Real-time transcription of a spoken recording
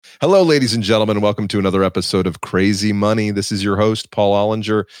Hello, ladies and gentlemen. Welcome to another episode of Crazy Money. This is your host, Paul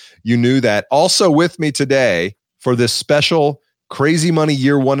Ollinger. You knew that. Also with me today for this special Crazy Money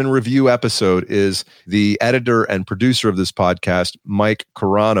Year One in Review episode is the editor and producer of this podcast, Mike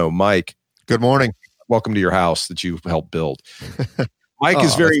Carano. Mike. Good morning. Welcome to your house that you helped build. Mike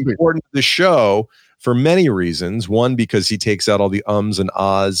is very important to the show for many reasons. One, because he takes out all the ums and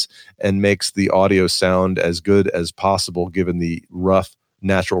ahs and makes the audio sound as good as possible given the rough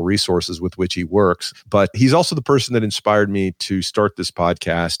natural resources with which he works. But he's also the person that inspired me to start this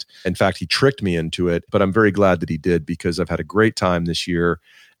podcast. In fact, he tricked me into it, but I'm very glad that he did because I've had a great time this year.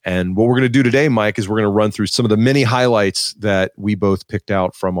 And what we're going to do today, Mike, is we're going to run through some of the many highlights that we both picked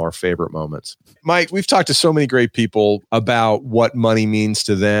out from our favorite moments. Mike, we've talked to so many great people about what money means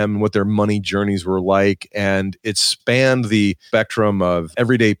to them, what their money journeys were like. And it spanned the spectrum of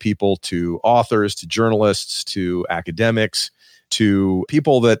everyday people to authors, to journalists, to academics, to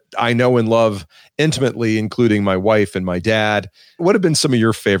people that I know and love intimately, including my wife and my dad. What have been some of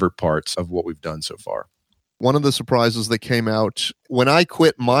your favorite parts of what we've done so far? One of the surprises that came out when I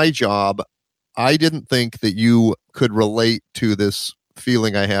quit my job, I didn't think that you could relate to this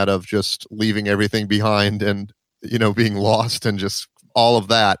feeling I had of just leaving everything behind and, being lost and just all of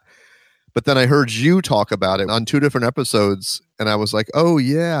that. But then I heard you talk about it on 2 different episodes, and I was like, oh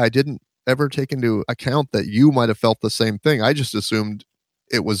yeah, I didn't ever take into account that you might have felt the same thing. I just assumed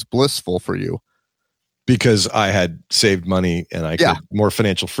it was blissful for you. Because I had saved money and I could more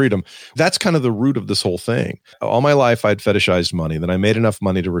financial freedom. That's kind of the root of this whole thing. All my life, I'd fetishized money. Then I made enough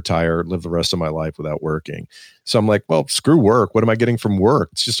money to retire, live the rest of my life without working. So I'm like, well, screw work. What am I getting from work?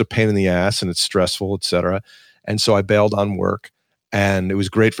 It's just a pain in the ass and it's stressful, et cetera. And so I bailed on work. And it was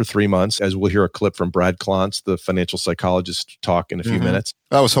great for 3 months, as we'll hear a clip from Brad Klontz, the financial psychologist, talk in a few minutes.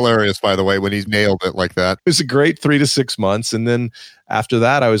 That was hilarious, by the way, when he nailed it like that. It was a great 3 to 6 months. And then after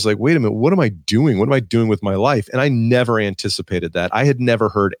that, I was like, wait a minute, what am I doing? What am I doing with my life? And I never anticipated that. I had never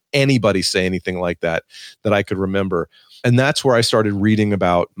heard anybody say anything like that I could remember. And that's where I started reading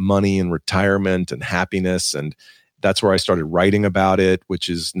about money and retirement and happiness. And that's where I started writing about it, which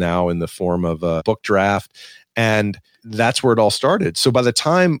is now in the form of a book draft. And that's where it all started. So by the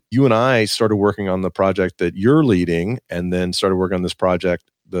time you and I started working on the project that you're leading and then started working on this project,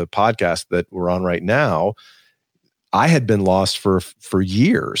 the podcast that we're on right now, I had been lost for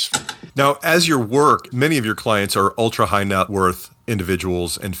years. Now, as your work, many of your clients are ultra high net worth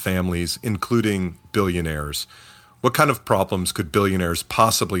individuals and families, including billionaires. What kind of problems could billionaires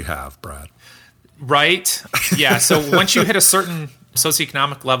possibly have, Brad? Right. Yeah. So once you hit a certain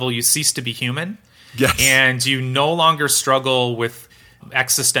socioeconomic level, you cease to be human. Yes. And you no longer struggle with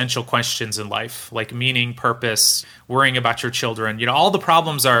existential questions in life, like meaning, purpose, worrying about your children. All the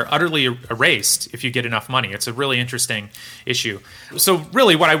problems are utterly erased if you get enough money. It's a really interesting issue. So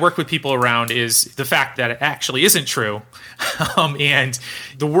really what I work with people around is the fact that it actually isn't true. And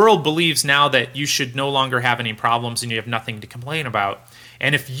the world believes now that you should no longer have any problems and you have nothing to complain about.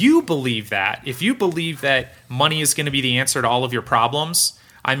 And if you believe that money is going to be the answer to all of your problems,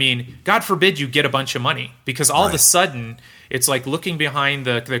 I mean, God forbid you get a bunch of money, because all of a sudden it's like looking behind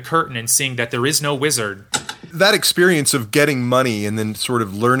the curtain and seeing that there is no wizard. That experience of getting money and then sort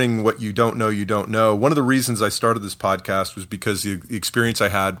of learning what you don't know. One of the reasons I started this podcast was because the experience I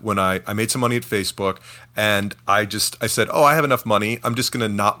had when I made some money at Facebook, and I said, oh, I have enough money. I'm just going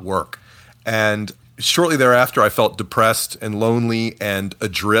to not work. And shortly thereafter, I felt depressed and lonely and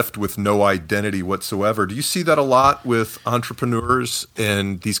adrift with no identity whatsoever. Do you see that a lot with entrepreneurs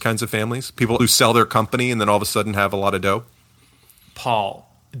and these kinds of families? People who sell their company and then all of a sudden have a lot of dough?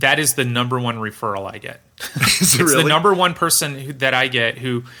 Paul, that is the number one referral I get. Is it really? It's the number one person that I get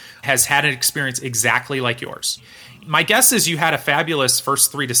who has had an experience exactly like yours. My guess is you had a fabulous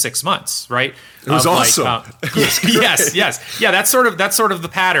first 3 to 6 months, right? It was awesome. Yes. Yeah, that's sort of the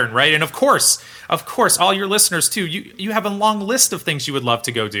pattern, right? And of course, all your listeners too, you have a long list of things you would love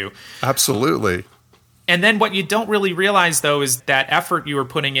to go do. Absolutely. And then what you don't really realize, though, is that effort you were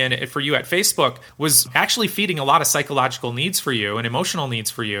putting in for you at Facebook was actually feeding a lot of psychological needs for you and emotional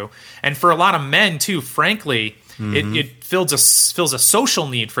needs for you. And for a lot of men, too, frankly, it fills a social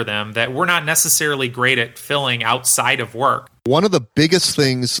need for them that we're not necessarily great at filling outside of work. One of the biggest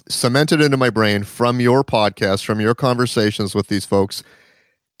things cemented into my brain from your podcast, from your conversations with these folks,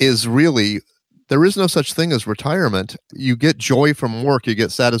 is really there is no such thing as retirement. You get joy from work. You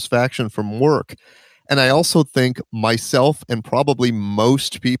get satisfaction from work. And I also think myself and probably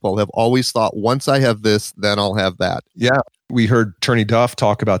most people have always thought, once I have this, then I'll have that. Yeah. We heard Turney Duff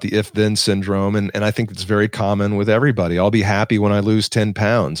talk about the if-then syndrome, and I think it's very common with everybody. I'll be happy when I lose 10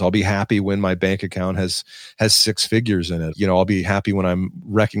 pounds. I'll be happy when my bank account has 6 figures in it. I'll be happy when I'm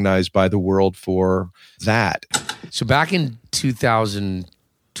recognized by the world for that. So back in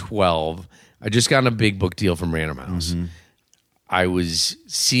 2012, I just got a big book deal from Random House. Mm-hmm. I was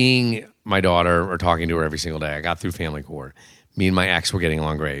seeing my daughter or talking to her every single day. I got through Family Court. Me and my ex were getting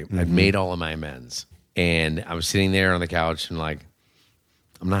along great. Mm-hmm. I'd made all of my amends. And I was sitting there on the couch and like,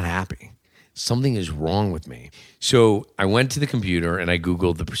 I'm not happy. Something is wrong with me. So I went to the computer and I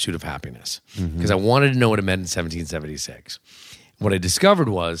Googled The Pursuit of Happiness because I wanted to know what it meant in 1776. What I discovered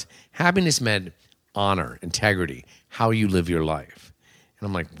was happiness meant honor, integrity, how you live your life. And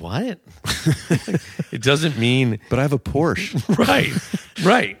I'm like, what? It doesn't mean... But I have a Porsche.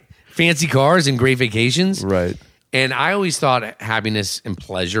 Right. Fancy cars and great vacations. Right. And I always thought happiness and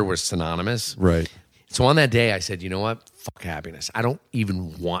pleasure were synonymous. Right. So on that day, I said, you know what? Fuck happiness. I don't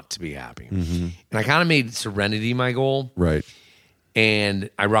even want to be happy. Mm-hmm. And I kind of made serenity my goal. Right. And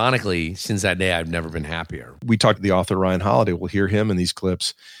ironically, since that day, I've never been happier. We talked to the author Ryan Holiday. We'll hear him in these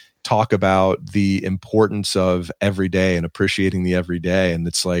clips talk about the importance of every day and appreciating the everyday. And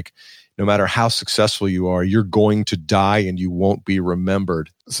it's like, no matter how successful you are, you're going to die and you won't be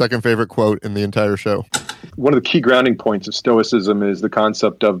remembered. Second favorite quote in the entire show. One of the key grounding points of Stoicism is the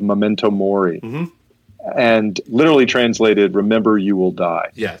concept of memento mori. Mm-hmm. And literally translated, remember you will die.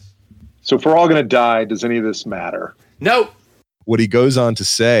 Yes. So if we're all going to die, does any of this matter? No. What he goes on to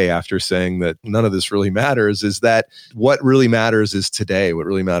say after saying that none of this really matters is that what really matters is today. What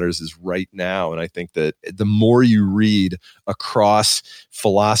really matters is right now. And I think that the more you read across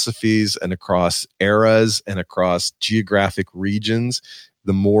philosophies and across eras and across geographic regions,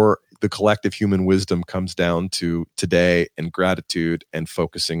 the more the collective human wisdom comes down to today and gratitude and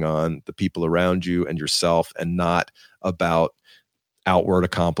focusing on the people around you and yourself and not about outward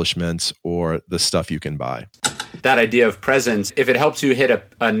accomplishments or the stuff you can buy. That idea of presence, if it helps you hit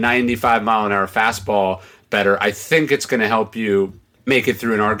a 95 mile an hour fastball better, I think it's going to help you make it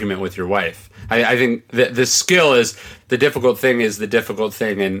through an argument with your wife. I think that the skill is the difficult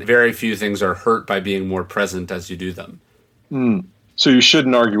thing, and very few things are hurt by being more present as you do them. So you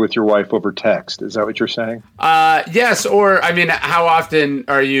shouldn't argue with your wife over text. Is that what you're saying? Yes. Or, I mean, how often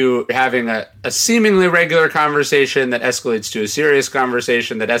are you having a seemingly regular conversation that escalates to a serious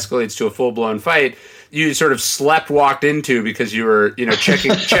conversation that escalates to a full-blown fight? You sort of walked into because you were,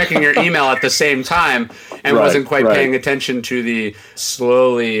 checking your email at the same time and wasn't quite paying attention to the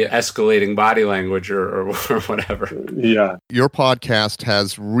slowly escalating body language or whatever. Yeah. Your podcast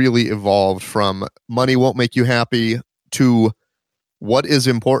has really evolved from money won't make you happy to what is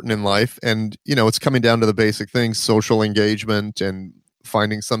important in life. And, it's coming down to the basic things, social engagement and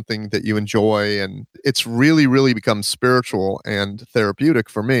finding something that you enjoy. And it's really, really become spiritual and therapeutic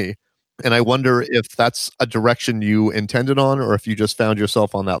for me. And I wonder if that's a direction you intended on, or if you just found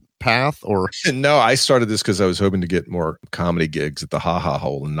yourself on that path, or... No, I started this because I was hoping to get more comedy gigs at the Ha Ha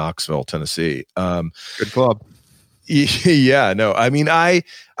Hole in Knoxville, Tennessee. Good club. Yeah, no, I mean, I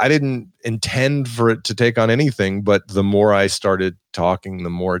didn't intend for it to take on anything, but the more I started talking, the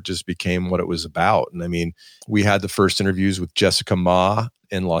more it just became what it was about. And I mean, we had the first interviews with Jessica Ma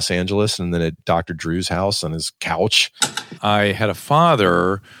in Los Angeles, and then at Dr. Drew's house on his couch. I had a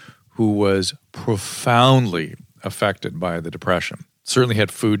father who was profoundly affected by the Depression. Certainly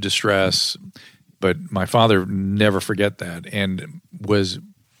had food distress, but my father never forget that, and was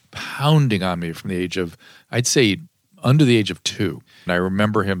pounding on me from the age of, I'd say, under the age of 2. And I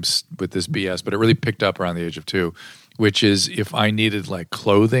remember him with this BS, but it really picked up around the age of 2, which is if I needed like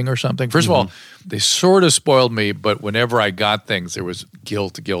clothing or something. First of all, they sort of spoiled me, but whenever I got things, there was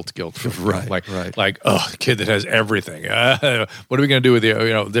guilt. Right. Like, oh, the kid that has everything. What are we going to do with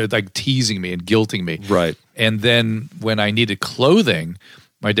you? They're like teasing me and guilting me. Right. And then when I needed clothing,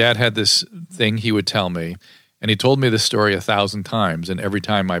 my dad had this thing he would tell me, and he told me this story 1,000 times, and every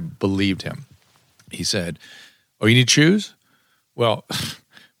time I believed him. He said, "Oh, you need shoes? Well,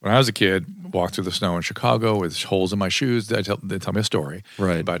 when I was a kid, walked through the snow in Chicago with holes in my shoes. They tell me a story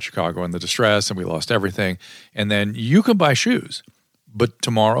about Chicago and the distress, and we lost everything. And then you can buy shoes, but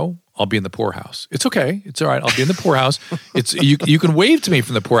tomorrow I'll be in the poorhouse. It's okay. It's all right. I'll be in the poorhouse. It's you can wave to me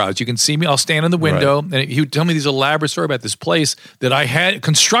from the poorhouse. You can see me. I'll stand in the window." And he would tell me these elaborate stories about this place that I had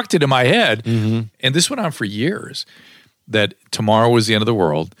constructed in my head. And this went on for years. That tomorrow was the end of the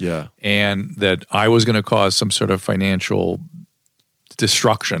world. Yeah. And that I was going to cause some sort of financial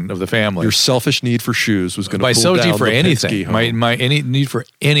destruction of the family. Your selfish need for shoes was going to my pull selfish down need for the anything. Penske home. My any need for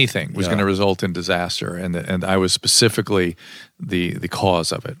anything was going to result in disaster, and I was specifically the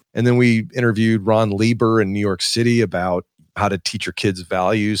cause of it. And then we interviewed Ron Lieber in New York City about how to teach your kids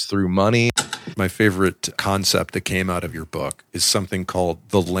values through money. My favorite concept that came out of your book is something called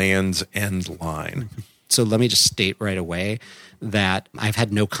the Land's End line. So let me just state right away that I've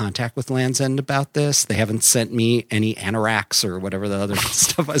had no contact with Land's End about this. They haven't sent me any anoraks or whatever the other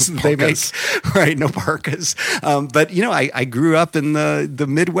stuff was that they make. Right, no parkas. But, you know, I grew up in the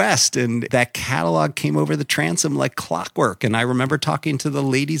Midwest, and that catalog came over the transom like clockwork. And I remember talking to the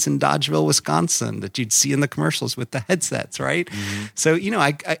ladies in Dodgeville, Wisconsin, that you'd see in the commercials with the headsets, right? Mm-hmm. So, you know,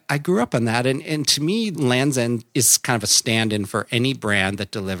 I grew up on that. And to me, Land's End is kind of a stand-in for any brand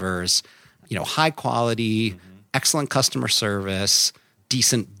that delivers, you know, high quality, excellent customer service,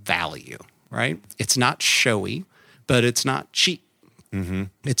 decent value, right? It's not showy, but it's not cheap. Mm-hmm.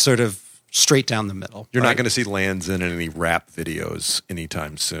 It's sort of straight down the middle. You're not going to see Land's End in any rap videos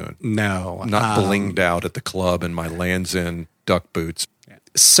anytime soon. No. I'm not blinged out at the club in my Land's End duck boots.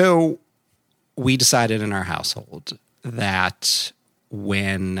 So we decided in our household that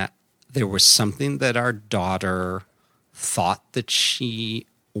when there was something that our daughter thought that she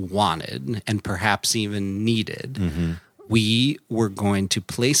wanted and perhaps even needed, we were going to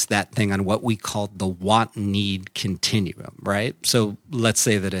place that thing on what we called the want-need continuum, right? So let's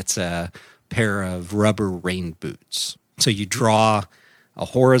say that it's a pair of rubber rain boots. So you draw a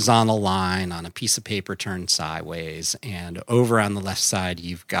horizontal line on a piece of paper turned sideways, and over on the left side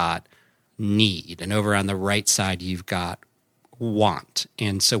you've got need, and over on the right side you've got want.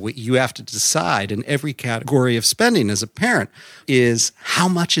 And so what you have to decide in every category of spending as a parent is how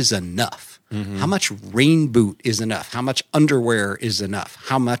much is enough? Mm-hmm. How much rain boot is enough? How much underwear is enough?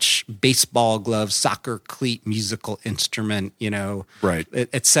 How much baseball gloves, soccer cleat, musical instrument, you know, right,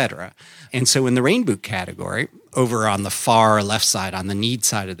 et cetera. And so in the rain boot category, over on the far left side, on the need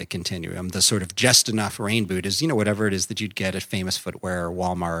side of the continuum, the sort of just enough rain boot is, you know, whatever it is that you'd get at Famous Footwear or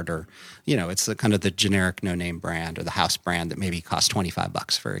Walmart, or, you know, it's the kind of the generic no-name brand or the house brand that maybe costs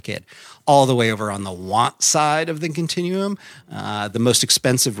 $25 for a kid. All the way over on the want side of the continuum, the most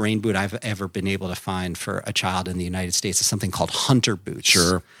expensive rain boot I've ever been able to find for a child in the United States is something called Hunter boots.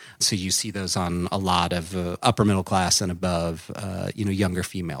 Sure. So you see those on a lot of upper middle class and above, you know, younger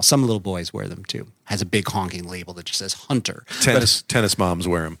females. Some little boys wear them too. Has a big honking label that just says Hunter. Tennis moms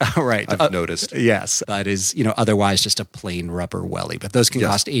wear them. Right. I've noticed. Yes. That is, you know, otherwise just a plain rubber welly. But those can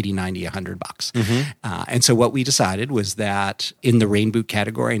cost $80, $90, $100. Mm-hmm. And so what we decided was that in the rain boot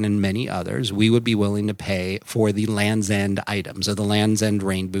category and in many others, we would be willing to pay for the Land's End items, or the Land's End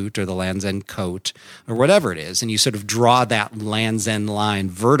rain boot, or the Land's End coat, or whatever it is. And you sort of draw that Land's End line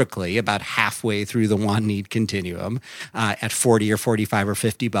vertically about halfway through the want-need continuum at $40 or $45 or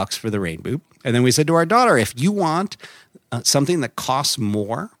 $50 for the rain boot. And then we said to our daughter, if you want something that costs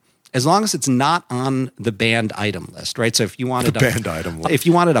more, as long as it's not on the banned item list, right? So if you wanted if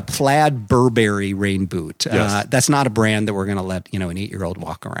you wanted a plaid Burberry rain boot, that's not a brand that we're going to let, you know, an 8-year-old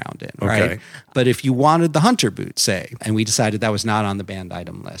walk around in, right? Okay. But if you wanted the Hunter boot, say, and we decided that was not on the banned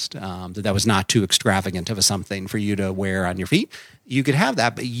item list, that was not too extravagant of a something for you to wear on your feet, you could have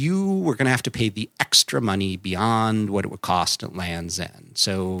that, but you were going to have to pay the extra money beyond what it would cost at Land's End.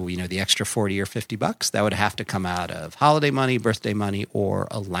 So, you know, the extra $40 or $50, that would have to come out of holiday money, birthday money, or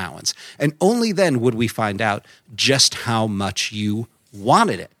allowance. And only then would we find out just how much you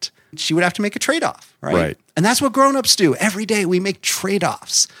wanted it. She would have to make a trade-off, right? And that's what grown-ups do. Every day we make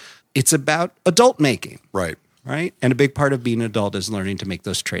trade-offs. It's about adult making. Right. And a big part of being an adult is learning to make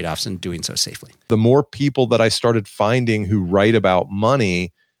those trade-offs and doing so safely. The more people that I started finding who write about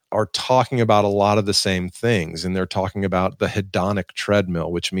money are talking about a lot of the same things. And they're talking about the hedonic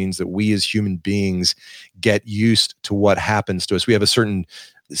treadmill, which means that we as human beings get used to what happens to us. We have a certain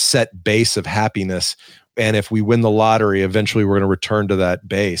set base of happiness. And if we win the lottery, eventually we're going to return to that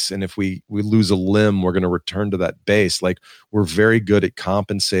base. And if we lose a limb, we're going to return to that base. Like, we're very good at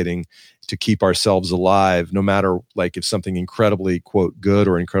compensating to keep ourselves alive, no matter, like, if something incredibly, quote, good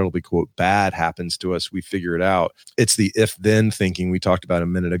or incredibly, quote, bad happens to us, we figure it out. It's the if-then thinking we talked about a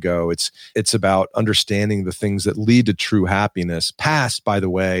minute ago. It's about understanding the things that lead to true happiness, past, by the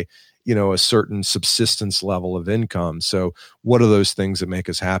way, you know, a certain subsistence level of income. So what are those things that make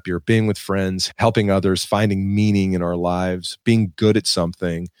us happier? Being with friends, helping others, finding meaning in our lives, being good at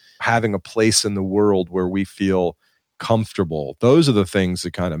something, having a place in the world where we feel comfortable. Those are the things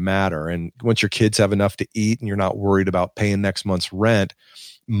that kind of matter. And once your kids have enough to eat and you're not worried about paying next month's rent,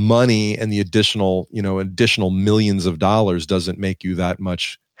 money and the additional millions of dollars doesn't make you that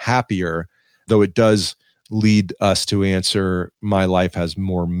much happier, though it does lead us to answer, my life has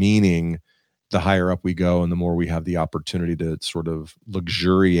more meaning the higher up we go and the more we have the opportunity to sort of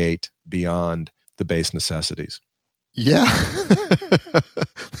luxuriate beyond the base necessities. Yeah.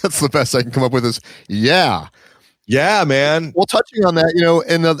 That's the best I can come up with is, yeah. Yeah, man. Well, touching on that,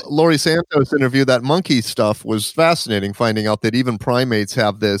 in the Laurie Santos interview, that monkey stuff was fascinating, finding out that even primates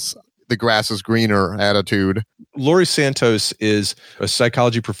have this the grass is greener attitude. Laurie Santos is a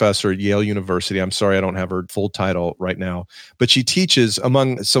psychology professor at Yale University. I'm sorry, I don't have her full title right now, but she teaches,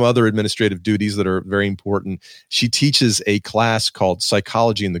 among some other administrative duties that are very important, she teaches a class called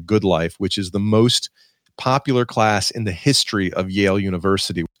Psychology in the Good Life, which is the most popular class in the history of Yale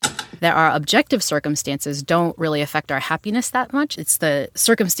University. That our objective circumstances don't really affect our happiness that much. It's the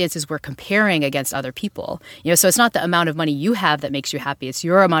circumstances we're comparing against other people. So it's not the amount of money you have that makes you happy. It's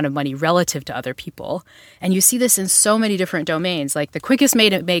your amount of money relative to other people. And you see this in so many different domains. Like the quickest way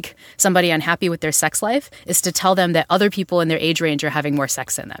to make somebody unhappy with their sex life is to tell them that other people in their age range are having more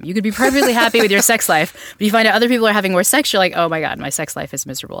sex than them. You could be perfectly happy with your sex life, but you find out other people are having more sex, you're like, oh my God, my sex life is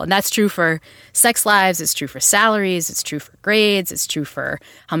miserable. And that's true for sex lives. It's true for salaries. It's true for grades. It's true for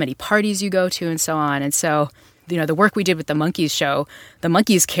how many parties you go to and so on. And so, the work we did with the monkeys show, the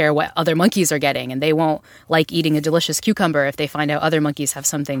monkeys care what other monkeys are getting, and they won't like eating a delicious cucumber if they find out other monkeys have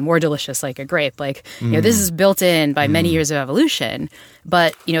something more delicious like a grape. This is built in by many years of evolution,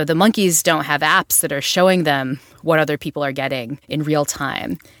 but, the monkeys don't have apps that are showing them what other people are getting in real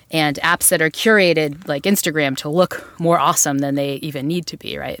time, and apps that are curated like Instagram to look more awesome than they even need to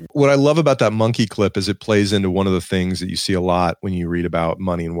be, right? What I love about that monkey clip is it plays into one of the things that you see a lot when you read about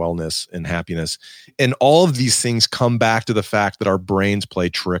money and wellness and happiness. And all of these things come back to the fact that our brains play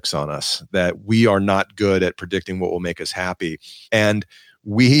tricks on us, that we are not good at predicting what will make us happy. And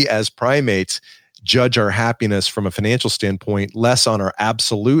we as primates judge our happiness from a financial standpoint less on our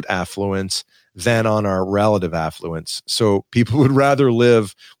absolute affluence than on our relative affluence. So people would rather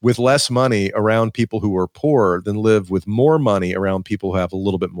live with less money around people who are poor than live with more money around people who have a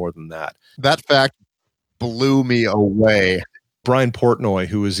little bit more than that. That fact blew me away. Brian Portnoy,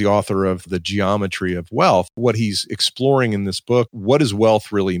 who is the author of The Geometry of Wealth, what he's exploring in this book, what does wealth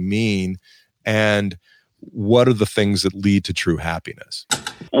really mean? And what are the things that lead to true happiness?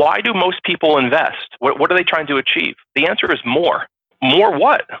 Why do most people invest? What are they trying to achieve? The answer is more. More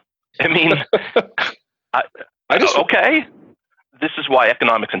what? I mean, okay. This is why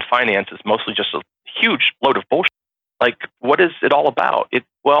economics and finance is mostly just a huge load of bullshit. Like, what is it all about?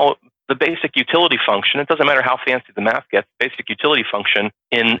 The basic utility function, it doesn't matter how fancy the math gets, basic utility function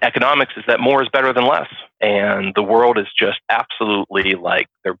in economics is that more is better than less. And the world is just absolutely like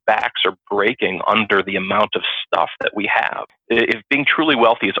their backs are breaking under the amount of stuff that we have. If being truly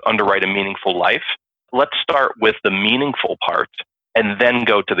wealthy is underwrite a meaningful life, let's start with the meaningful part and then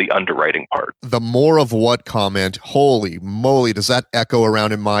go to the underwriting part. The more of what comment, holy moly, does that echo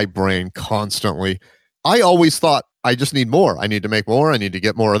around in my brain constantly. I always thought, I just need more. I need to make more. I need to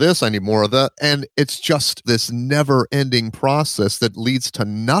get more of this. I need more of that. And it's just this never-ending process that leads to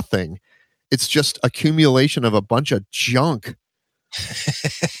nothing. It's just accumulation of a bunch of junk.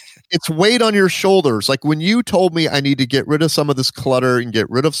 It's weight on your shoulders. Like when you told me I need to get rid of some of this clutter and get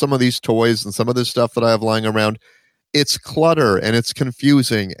rid of some of these toys and some of this stuff that I have lying around, it's clutter and it's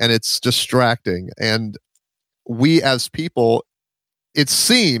confusing and it's distracting. And we as people, it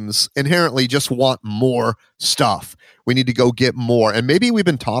seems, inherently just want more stuff. We need to go get more. And maybe we've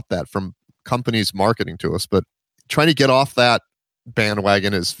been taught that from companies marketing to us, but trying to get off that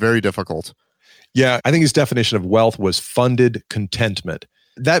bandwagon is very difficult. Yeah, I think his definition of wealth was funded contentment.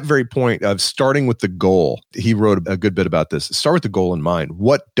 That very point of starting with the goal, he wrote a good bit about this. Start with the goal in mind.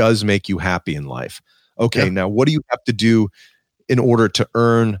 What does make you happy in life? Okay, Now what do you have to do in order to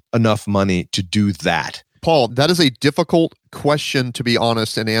earn enough money to do that? Paul, that is a difficult question, to be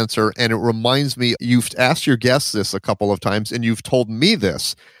honest, and answer. And it reminds me, you've asked your guests this a couple of times, and you've told me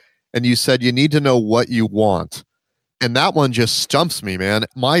this. And you said you need to know what you want. And that one just stumps me, man.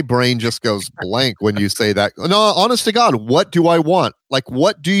 My brain just goes blank when you say that. No, honest to God, what do I want? Like,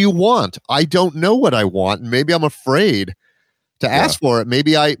 what do you want? I don't know what I want. And maybe I'm afraid to ask for it.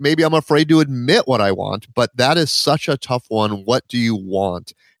 Maybe I'm afraid to admit what I want. But that is such a tough one. What do you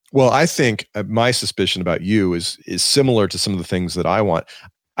want? Well, I think my suspicion about you is similar to some of the things that I want.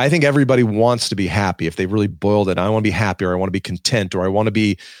 I think everybody wants to be happy. If they really boiled it, I want to be happy, or I want to be content, or I want to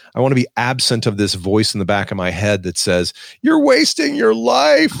be absent of this voice in the back of my head that says, "You're wasting your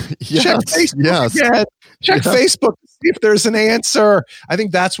life." Yes, check Facebook again. Check Facebook to see if there's an answer. I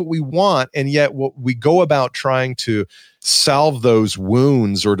think that's what we want, and yet what we go about trying to salve those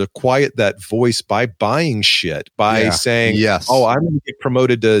wounds or to quiet that voice by buying shit, by saying, "Oh, I'm going to get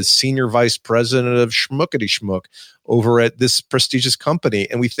promoted to senior vice president of schmuckety schmuck over at this prestigious company."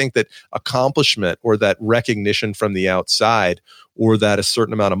 And we think that accomplishment or that recognition from the outside or that a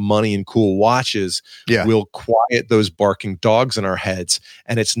certain amount of money and cool watches will quiet those barking dogs in our heads.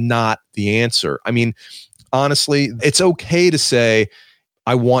 And it's not the answer. I mean, honestly, it's okay to say,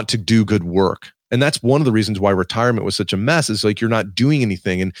 I want to do good work. And that's one of the reasons why retirement was such a mess, is like you're not doing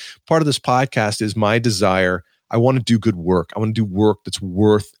anything. And part of this podcast is my desire. I want to do good work. I want to do work that's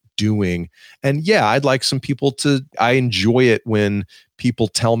worth doing. And yeah, I'd like some people I enjoy it when people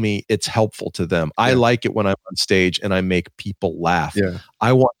tell me it's helpful to them. I like it when I'm on stage and I make people laugh. Yeah.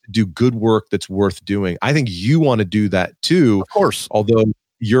 I want to do good work that's worth doing. I think you want to do that too. Of course. Although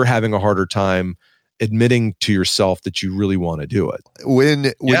you're having a harder time admitting to yourself that you really want to do it.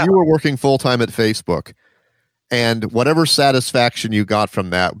 When you were working full-time at Facebook, and whatever satisfaction you got from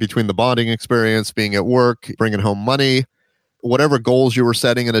that, between the bonding experience, being at work, bringing home money, whatever goals you were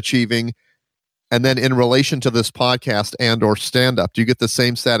setting and achieving, and then in relation to this podcast and or stand-up, do you get the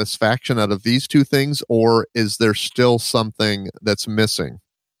same satisfaction out of these two things, or is there still something that's missing?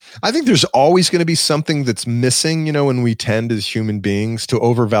 I think there's always going to be something that's missing, when we tend as human beings to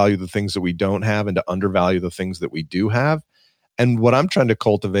overvalue the things that we don't have and to undervalue the things that we do have. And what I'm trying to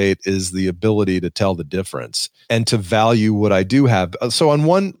cultivate is the ability to tell the difference and to value what I do have. So on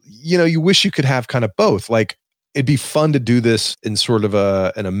one, you wish you could have kind of both. Like, it'd be fun to do this in sort of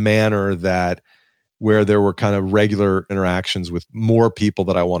in a manner where there were kind of regular interactions with more people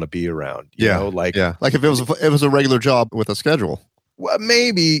that I want to be around. Like if it was a regular job with a schedule. Well,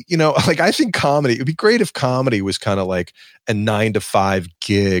 maybe, like I think comedy, it'd be great if comedy was kind of like a 9-to-5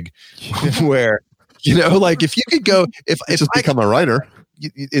 gig where, like if you could go, if become a writer.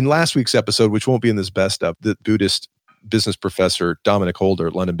 In last week's episode, which won't be in this best of, the Buddhist business professor, Dominic Holder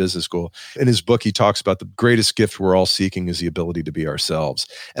at London Business School, in his book, he talks about the greatest gift we're all seeking is the ability to be ourselves.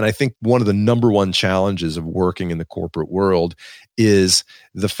 And I think one of the number one challenges of working in the corporate world is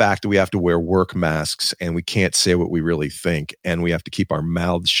the fact that we have to wear work masks and we can't say what we really think and we have to keep our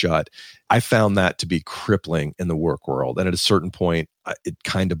mouths shut. I found that to be crippling in the work world. And at a certain point, it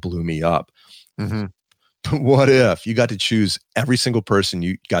kind of blew me up. Mm-hmm. What if you got to choose every single person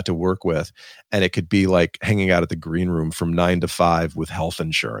you got to work with, and it could be like hanging out at the green room from 9 to 5 with health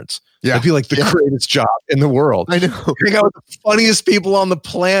insurance? Yeah. It'd be like the greatest job in the world. I know. Hang out with the funniest people on the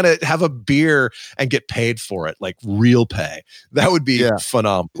planet, have a beer, and get paid for it, like real pay. That would be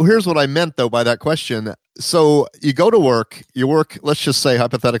phenomenal. Well, here's what I meant, though, by that question. So you go to work, let's just say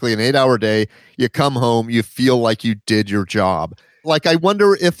hypothetically an 8-hour day, you come home, you feel like you did your job. Like, I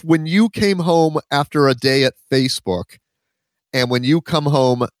wonder if when you came home after a day at Facebook and when you come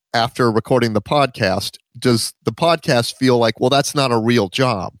home after recording the podcast, does the podcast feel like, well, that's not a real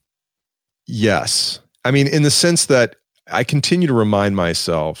job? Yes. I mean, in the sense that I continue to remind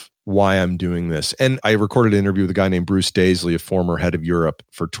myself why I'm doing this. And I recorded an interview with a guy named Bruce Daisley, a former head of Europe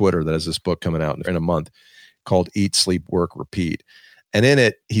for Twitter, that has this book coming out in a month called Eat, Sleep, Work, Repeat. And in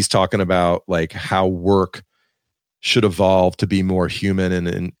it, he's talking about like how work should evolve to be more human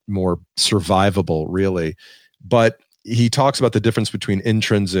and more survivable, really. But he talks about the difference between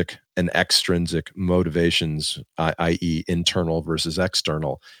intrinsic and extrinsic motivations, i.e. internal versus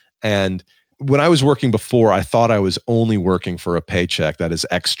external. And when I was working before, I thought I was only working for a paycheck, that is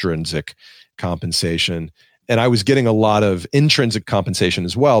extrinsic compensation. And I was getting a lot of intrinsic compensation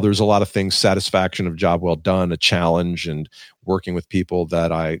as well. There's a lot of things, satisfaction of job well done, a challenge, and working with people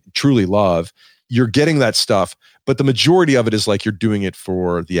that I truly love. You're getting that stuff, but the majority of it is like you're doing it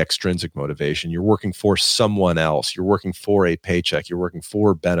for the extrinsic motivation. You're working for someone else. You're working for a paycheck. You're working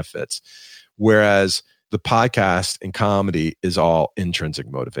for benefits. Whereas the podcast and comedy is all intrinsic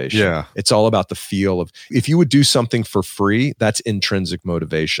motivation. Yeah. It's all about the feel of, if you would do something for free, that's intrinsic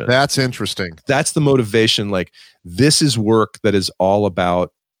motivation. That's interesting. That's the motivation. Like, this is work that is all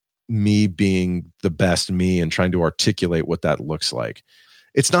about me being the best me and trying to articulate what that looks like.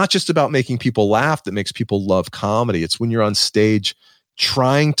 It's not just about making people laugh that makes people love comedy. It's when you're on stage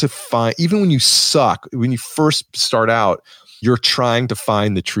trying to find, even when you suck, when you first start out, you're trying to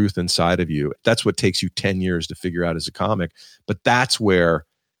find the truth inside of you. That's what takes you 10 years to figure out as a comic. But that's where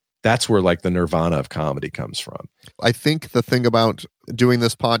like the nirvana of comedy comes from. I think the thing about doing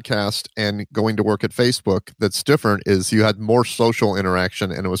this podcast and going to work at Facebook that's different is you had more social interaction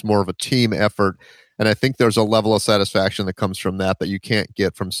and it was more of a team effort. And I think there's a level of satisfaction that comes from that you can't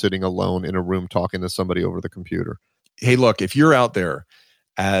get from sitting alone in a room talking to somebody over the computer. Hey, look, if you're out there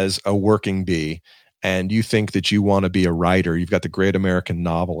as a working bee and you think that you want to be a writer, you've got the great American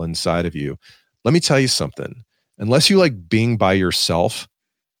novel inside of you. Let me tell you something. Unless you like being by yourself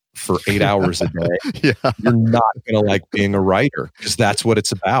for 8 hours a day, you're not going to like being a writer, because that's what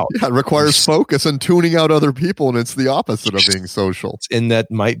it's about. Yeah, it requires focus and tuning out other people, and it's the opposite of being social. And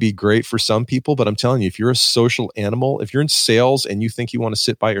that might be great for some people, but I'm telling you, if you're a social animal, if you're in sales and you think you want to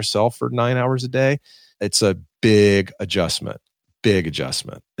sit by yourself for 9 hours a day, it's a big adjustment. big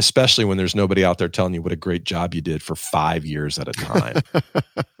adjustment, especially when there's nobody out there telling you what a great job you did for 5 years at a time.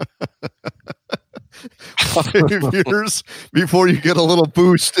 5 years before you get a little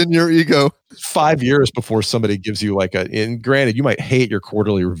boost in your ego. 5 years before somebody gives you and granted, you might hate your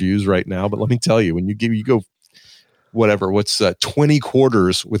quarterly reviews right now, but let me tell you, when you go whatever, 20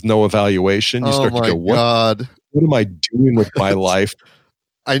 quarters with no evaluation, you start to go, what am I doing with my life?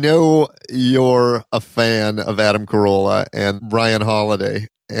 I know you're a fan of Adam Carolla and Ryan Holiday,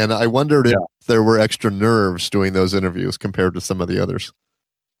 and I wondered if there were extra nerves doing those interviews compared to some of the others.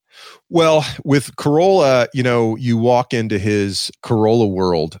 Well, with Carolla, you walk into his Carolla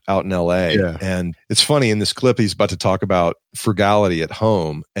world out in LA, and it's funny, in this clip, he's about to talk about frugality at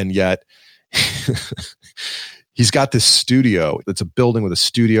home, and yet he's got this studio. It's a building with a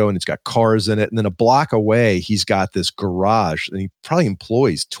studio, and it's got cars in it. And then a block away, he's got this garage, and he probably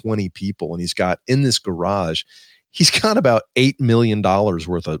employs 20 people. And he's got, in this garage, he's got about $8 million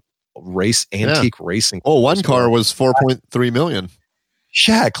worth of antique racing. Oh, one car was $4.3 million.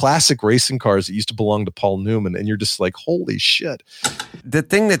 Yeah, classic racing cars that used to belong to Paul Newman. And you're just like, holy shit. The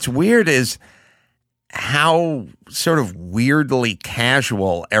thing that's weird is how sort of weirdly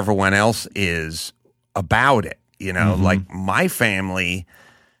casual everyone else is about it. Like my family,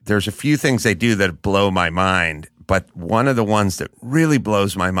 there's a few things they do that blow my mind, but one of the ones that really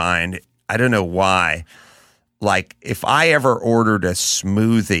blows my mind, I don't know why, like if I ever ordered a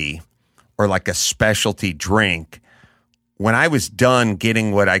smoothie or like a specialty drink, when I was done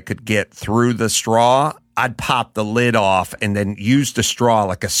getting what I could get through the straw, I'd pop the lid off and then use the straw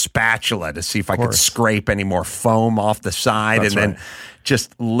like a spatula to see if I could scrape any more foam off the side. That's then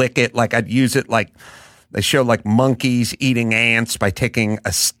just lick it. Like I'd use it like they show like monkeys eating ants by taking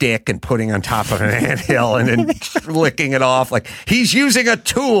a stick and putting on top of an anthill and then licking it off. Like he's using a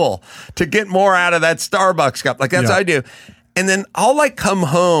tool to get more out of that Starbucks cup. Like that's what I do. And then I'll like come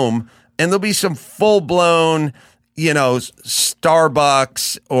home and there'll be some full blown,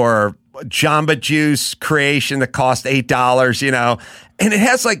 Starbucks or Jamba Juice creation that cost $8, and it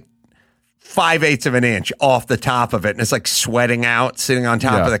has like 5/8 of an inch off the top of it. And it's like sweating out, sitting on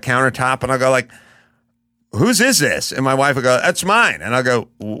top of the countertop. And I'll go like, whose is this? And my wife will go, that's mine. And I'll go,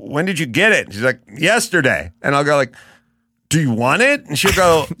 when did you get it? And she's like, yesterday. And I'll go like, do you want it? And she'll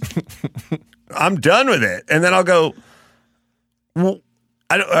go, I'm done with it. And then I'll go, well,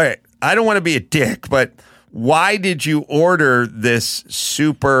 I don't want to be a dick, but why did you order this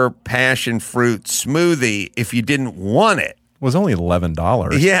super passion fruit smoothie if you didn't want it? It was only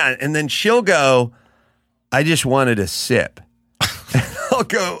 $11. Yeah. And then she'll go, I just wanted a sip. I'll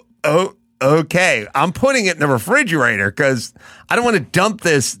go, oh, okay. I'm putting it in the refrigerator because I don't want to dump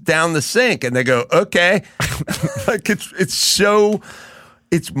this down the sink. And they go, okay. Like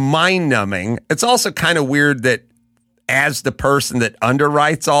it's mind numbing. It's also kind of weird that as the person that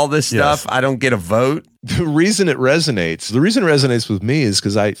underwrites all this stuff, I don't get a vote. The reason it resonates with me is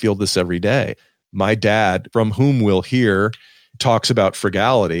because I feel this every day. My dad, from whom we'll hear, talks about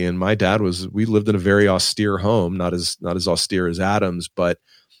frugality. And my dad we lived in a very austere home, not as austere as Adam's, but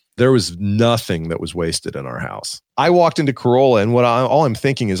there was nothing that was wasted in our house. I walked into Carolla, and all I'm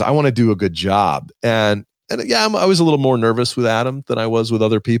thinking is I want to do a good job. And I was a little more nervous with Adam than I was with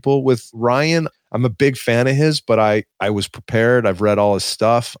other people. With Ryan, I'm a big fan of his, but I was prepared. I've read all his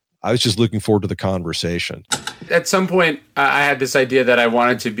stuff. I was just looking forward to the conversation. At some point, I had this idea that I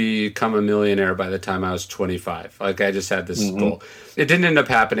wanted to become a millionaire by the time I was 25. Like, I just had this goal. It didn't end up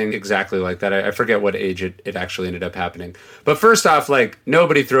happening exactly like that. I forget what age it actually ended up happening. But first off, like,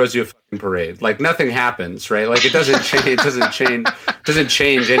 nobody throws you a fucking parade. Like, nothing happens, right? Like, it doesn't change. It doesn't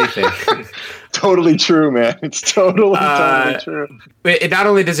change anything. Totally true, man. It's totally true. Not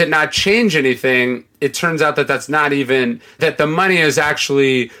only does it not change anything, it turns out that that the money is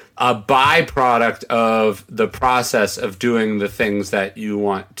actually a byproduct of the process of doing the things that you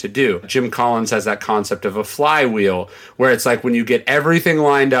want to do. Jim Collins has that concept of a flywheel, where it's like when you get everything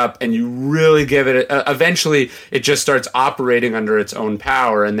lined up and you really give it, eventually it just starts operating under its own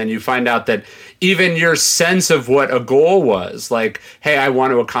power. And then you find out that even your sense of what a goal was, like, hey, I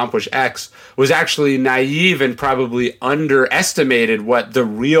want to accomplish X, was actually naive and probably underestimated what the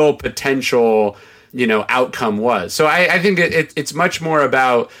real potential outcome was. So I think it's much more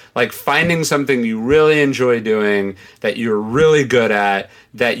about like finding something you really enjoy doing, that you're really good at,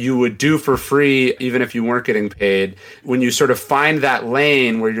 that you would do for free even if you weren't getting paid. When you sort of find that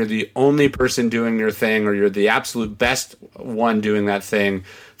lane where you're the only person doing your thing, or you're the absolute best one doing that thing,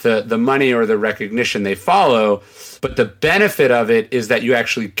 the money or the recognition, they follow. But the benefit of it is that you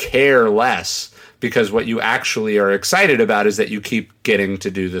actually care less, because what you actually are excited about is that you keep getting to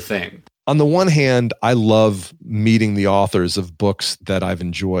do the thing. on the one hand, I love meeting the authors of books that I've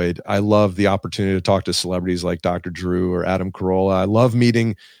enjoyed. I love the opportunity to talk to celebrities like Dr. Drew or Adam Carolla. I love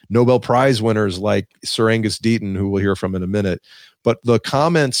meeting Nobel Prize winners like Sir Angus Deaton, who we'll hear from in a minute. But the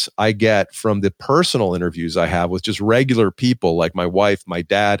comments I get from the personal interviews I have with just regular people like my wife, my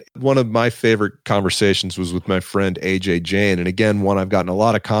dad. One of my favorite conversations was with my friend AJ Jane. And again, one I've gotten a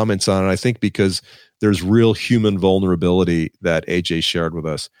lot of comments on, and I think because there's real human vulnerability that AJ shared with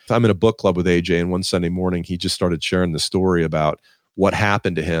us. I'm in a book club with AJ, and one Sunday morning, he just started sharing the story about what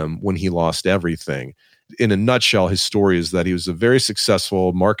happened to him when he lost everything. In a nutshell, his story is that he was a very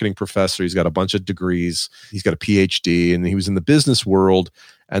successful marketing professor. He's got a bunch of degrees. He's got a PhD, and he was in the business world.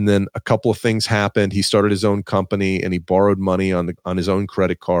 And then a couple of things happened. He started his own company, and he borrowed money on his own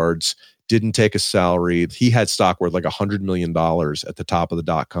credit cards, didn't take a salary. He had stock worth like $100 million at the top of the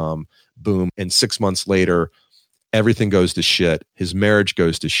dot-com boom. And 6 months later, everything goes to shit. His marriage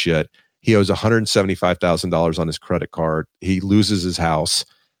goes to shit. He owes $175,000 on his credit card. He loses his house,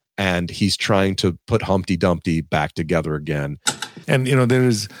 and he's trying to put Humpty Dumpty back together again. And, there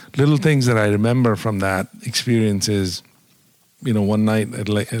is little things that I remember from that experience is, one night at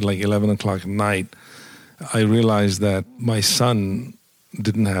like 11 o'clock at night, I realized that my son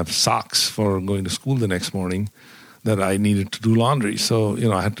didn't have socks for going to school the next morning, that I needed to do laundry. So,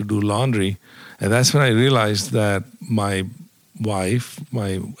 I had to do laundry. And that's when I realized that my wife,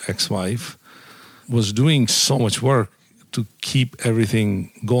 my ex-wife, was doing so much work to keep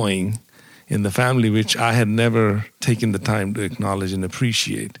everything going in the family, which I had never taken the time to acknowledge and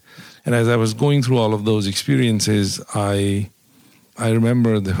appreciate. And as I was going through all of those experiences, I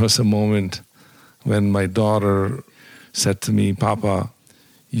remember there was a moment when my daughter said to me, "Papa,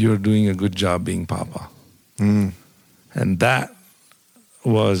 you're doing a good job being Papa." Mm. And that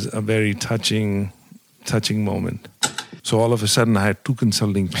was a very touching moment. So all of a sudden, I had two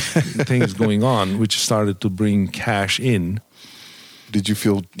consulting things going on, which started to bring cash in. Did you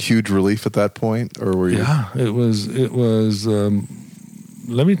feel huge relief at that point, or were you? Yeah, it was.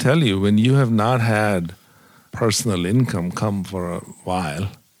 Let me tell you, when you have not had personal income come for a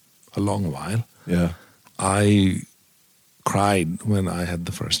long while, yeah, I cried when I had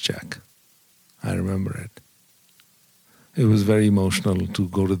the first check. I remember it. It was very emotional to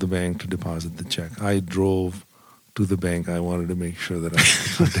go to the bank to deposit the check. I drove to the bank. I wanted to make sure that I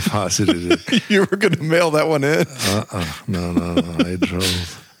deposited it. You were going to mail that one in? No. I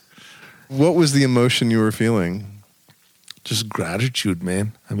drove. What was the emotion you were feeling? Just gratitude,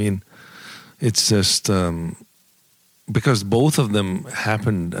 man. I mean, it's just because both of them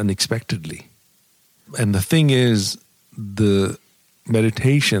happened unexpectedly. And the thing is, the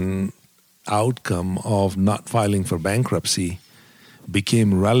meditation outcome of not filing for bankruptcy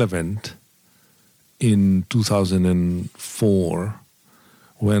became relevant in 2004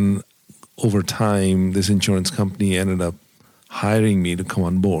 when, over time, this insurance company ended up hiring me to come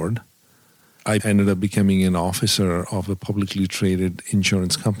on board. I ended up becoming an officer of a publicly traded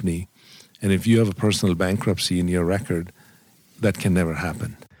insurance company. And if you have a personal bankruptcy in your record, that can never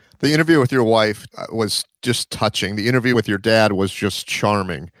happen. The interview with your wife was just touching. The interview with your dad was just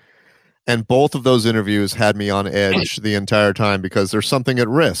charming. And both of those interviews had me on edge the entire time because there's something at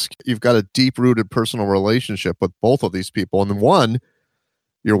risk. You've got a deep-rooted personal relationship with both of these people. And then one,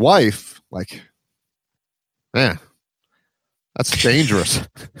 your wife, like, man, that's dangerous.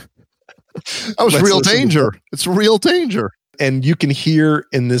 That was real danger. It's real danger. And you can hear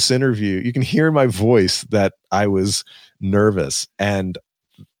in this interview, you can hear in my voice that I was nervous. And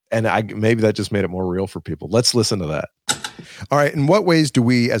maybe that just made it more real for people. Let's listen to that. All right. In what ways do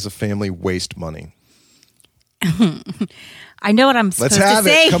we as a family waste money? I know what I'm supposed to say. Let's have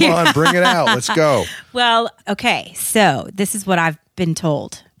it. Come on, bring it out. Let's go. Well, okay. So this is what I've been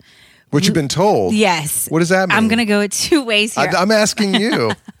told. What you've been told? Yes. What does that mean? I'm going to go 2 ways here. I'm asking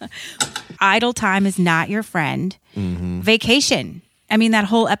you. Idle time is not your friend. Mm-hmm. Vacation. I mean, that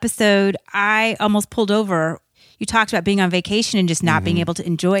whole episode, I almost pulled over. You talked about being on vacation and just not being able to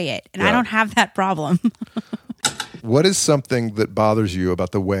enjoy it. And I don't have that problem. What is something that bothers you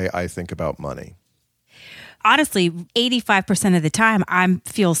about the way I think about money? Honestly, 85% of the time, I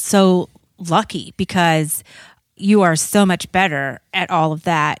feel so lucky because you are so much better at all of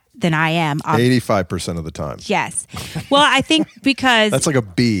that than I am. 85% of the time. Yes. Well, I think because... That's like a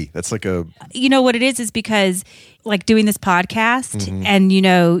B. That's like a... You know what it is because like doing this podcast and, you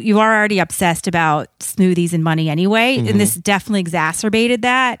know, you are already obsessed about smoothies and money anyway. And this definitely exacerbated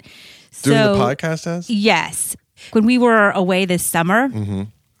that. Doing the podcast has? Yes. When we were away this summer,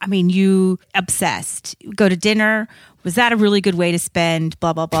 I mean, you obsessed. Go to dinner. Was that a really good way to spend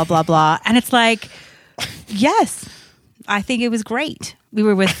blah, blah, blah, blah, blah. And it's like, yes. I think it was great. We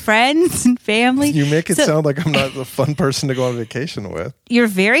were with friends and family. You make it sound like I'm not a fun person to go on vacation with. You're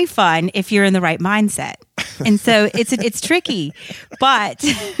very fun if you're in the right mindset. And so it's tricky, but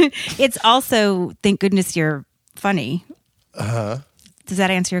it's also, thank goodness you're funny. Does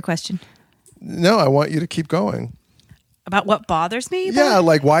that answer your question? No, I want you to keep going. About what bothers me? Yeah,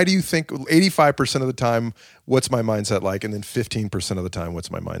 like why do you think 85% of the time, what's my mindset like? And then 15% of the time,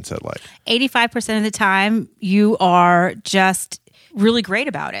 what's my mindset like? 85% of the time, you are just really great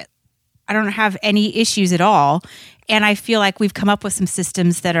about it. I don't have any issues at all. And I feel like we've come up with some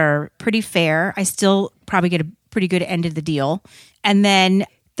systems that are pretty fair. I still probably get a pretty good end of the deal. And then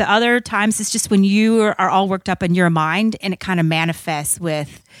the other times, it's just when you are all worked up in your mind and it kind of manifests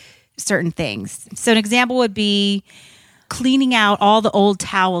with certain things. So an example would be cleaning out all the old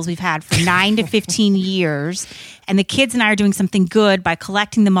towels we've had for 9 to 15 years. And the kids and I are doing something good by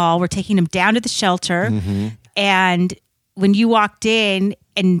collecting them all. We're taking them down to the shelter. Mm-hmm. And when you walked in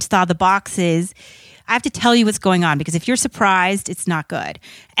and saw the boxes, I have to tell you what's going on, because if you're surprised, it's not good.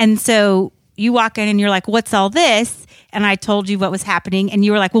 And so you walk in and you're like, what's all this? And I told you what was happening. And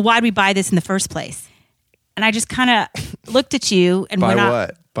you were like, well, why did we buy this in the first place? And I just kind of looked at you and went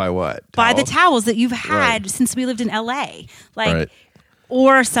what? By what? By the towels that you've had since we lived in LA.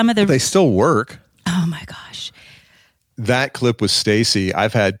 Or some of the... They still work. Oh my gosh. That clip with Stacy,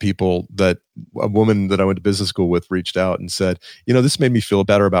 I've had people a woman that I went to business school with reached out and said, this made me feel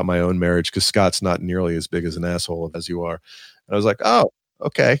better about my own marriage because Scott's not nearly as big as an asshole as you are. And I was like, oh,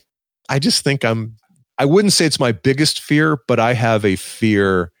 okay. I just think I wouldn't say it's my biggest fear, but I have a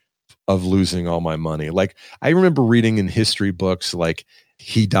fear of losing all my money. Like, I remember reading in history books, like,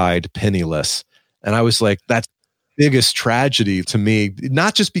 he died penniless. And I was like, that's the biggest tragedy to me,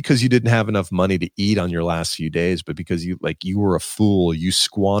 not just because you didn't have enough money to eat on your last few days, but because you were a fool, you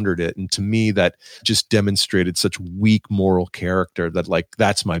squandered it. And to me, that just demonstrated such weak moral character that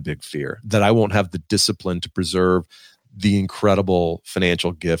that's my big fear, that I won't have the discipline to preserve the incredible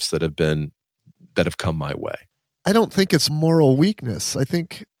financial gifts that have come my way. I don't think it's moral weakness. I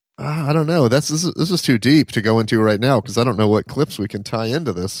think, I don't know. This is too deep to go into right now, because I don't know what clips we can tie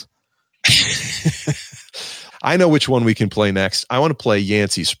into this. I know which one we can play next. I want to play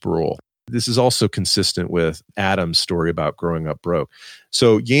Yancey Sproul. This is also consistent with Adam's story about growing up broke.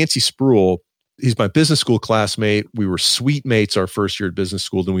 So Yancey Sproul, he's my business school classmate. We were suite mates our first year at business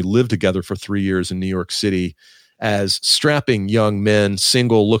school. Then we lived together for 3 years in New York City as strapping young men,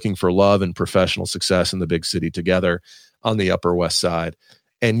 single, looking for love and professional success in the big city together on the Upper West Side.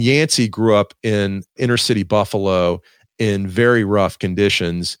 And Yancey grew up in inner city Buffalo in very rough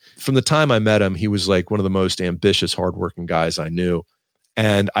conditions. From the time I met him, he was like one of the most ambitious, hardworking guys I knew.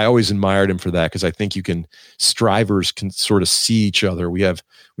 And I always admired him for that, because I think strivers can sort of see each other. We have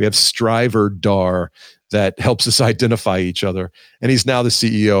Striver-dar that helps us identify each other. And he's now the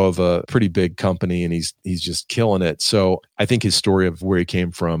CEO of a pretty big company, and he's just killing it. So I think his story of where he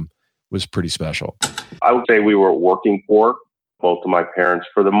came from was pretty special. I would say we were working poor. Both of my parents,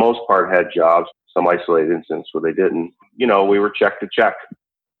 for the most part, had jobs. Some isolated instances where they didn't. We were check to check.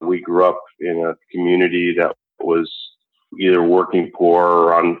 We grew up in a community that was either working poor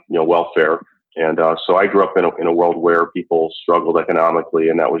or on welfare. And so I grew up in a world where people struggled economically,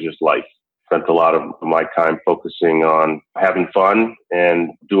 and that was just life. Spent a lot of my time focusing on having fun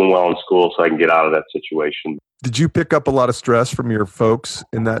and doing well in school so I can get out of that situation. Did you pick up a lot of stress from your folks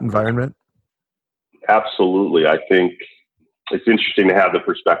in that environment? Absolutely. I think it's interesting to have the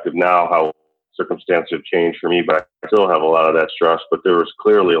perspective now how circumstances have changed for me, but I still have a lot of that stress. But there was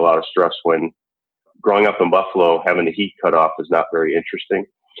clearly a lot of stress when growing up in Buffalo, having the heat cut off is not very interesting.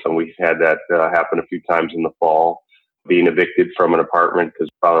 So we've had that happen a few times in the fall. Being evicted from an apartment because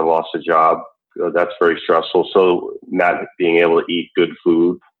father lost a job, that's very stressful. So not being able to eat good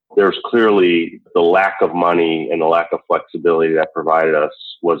food. There's clearly the lack of money and the lack of flexibility that provided us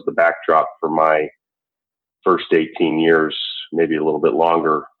was the backdrop for my first 18 years, maybe a little bit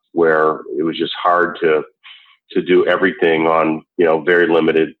longer, where it was just hard to do everything on, very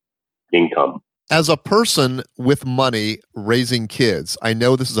limited income. As a person with money raising kids, I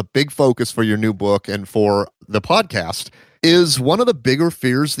know this is a big focus for your new book and for the podcast. Is one of the bigger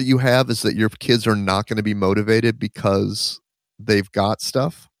fears that you have is that your kids are not going to be motivated because they've got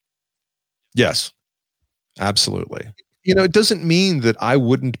stuff? Yes, absolutely. It doesn't mean that I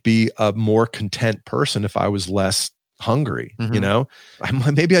wouldn't be a more content person if I was less hungry.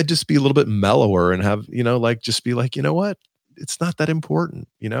 Mm-hmm. Maybe I'd just be a little bit mellower and have, just be like, you know what? It's not that important,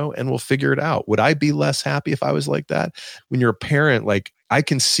 and we'll figure it out. Would I be less happy if I was like that? When you're a parent, I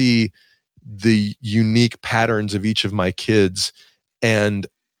can see the unique patterns of each of my kids, and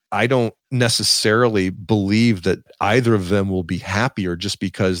I don't necessarily believe that either of them will be happier just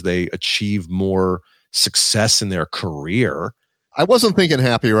because they achieve more success in their career. I wasn't thinking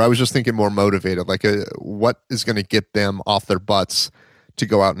happier. I was just thinking more motivated. Like, what is going to get them off their butts to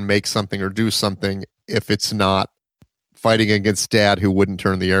go out and make something or do something if it's not fighting against dad who wouldn't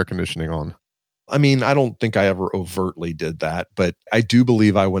turn the air conditioning on? I mean, I don't think I ever overtly did that, but I do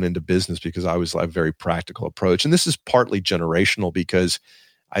believe I went into business because I was a very practical approach. And this is partly generational because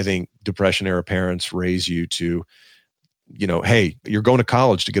I think Depression era parents raise you to, hey, you're going to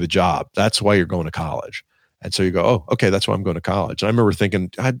college to get a job. That's why you're going to college. And so you go, oh, okay, that's why I'm going to college. And I remember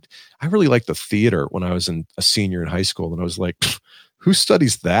thinking, I really liked the theater when I was a senior in high school. And I was like, who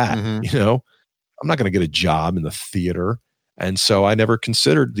studies that? Mm-hmm. I'm not going to get a job in the theater. And so I never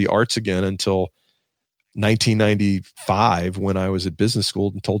considered the arts again until 1995 when I was at business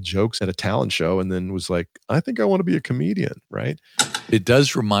school and told jokes at a talent show and then was like, I think I want to be a comedian, right? It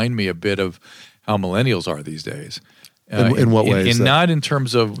does remind me a bit of how millennials are these days. In what ways? And not in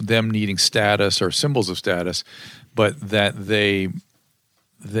terms of them needing status or symbols of status, but that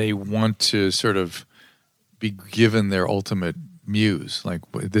they want to sort of be given their ultimate muse. Like,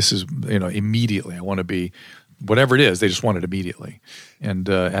 this is, immediately. I want to be whatever it is. They just want it immediately. And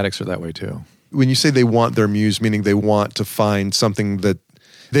addicts are that way too. When you say they want their muse, meaning they want to find something that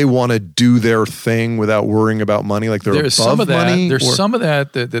they want to do their thing without worrying about money, like there's above some of that, money? There's some of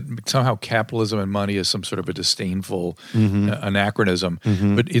that somehow capitalism and money is some sort of a disdainful anachronism.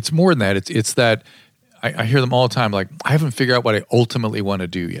 Mm-hmm. But it's more than that. It's that I hear them all the time, like, I haven't figured out what I ultimately want to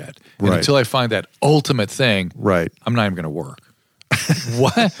do yet. And Right. until I find that ultimate thing, right, I'm not even going to work.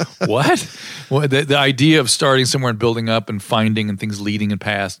 What? Well, the idea of starting somewhere and building up and finding and things leading and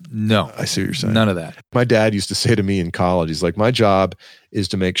past, no. I see what you're saying. None of that. My dad used to say to me in college, he's like, my job is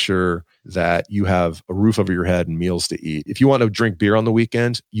to make sure that you have a roof over your head and meals to eat. If you want to drink beer on the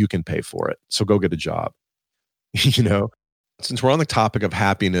weekends, you can pay for it. So go get a job. Since we're on the topic of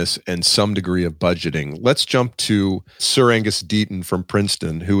happiness and some degree of budgeting, let's jump to Sir Angus Deaton from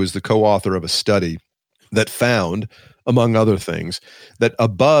Princeton, who is the co-author of a study that found, among other things, that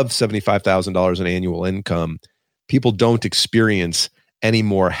above $75,000 in annual income, people don't experience any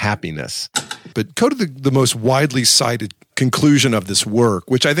more happiness. But go to the most widely cited conclusion of this work,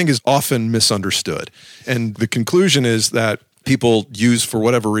 which I think is often misunderstood. And the conclusion is that people use, for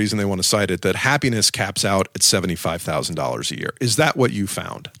whatever reason they want to cite it, that happiness caps out at $75,000 a year. Is that what you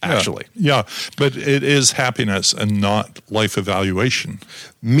found, actually? Yeah, but it is happiness and not life evaluation.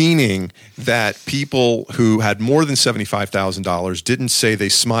 Meaning that people who had more than $75,000 didn't say they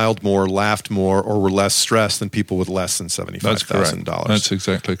smiled more, laughed more, or were less stressed than people with less than $75,000. That's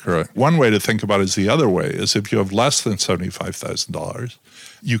exactly correct. One way to think about it is the other way, is if you have less than $75,000,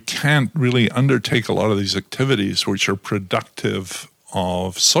 you can't really undertake a lot of these activities which are productive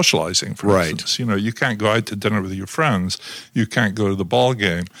of socializing, for instance. You can't go out to dinner with your friends. You can't go to the ball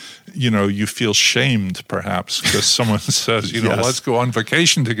game. You feel shamed perhaps because someone says, Yes. let's go on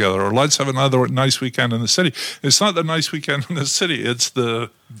vacation together or let's have another nice weekend in the city. It's not the nice weekend in the city. It's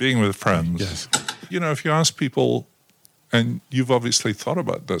the being with friends. Yes. If you ask people, and you've obviously thought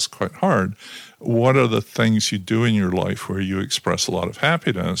about this quite hard, what are the things you do in your life where you express a lot of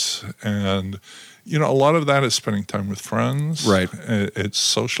happiness? And, a lot of that is spending time with friends. Right. It's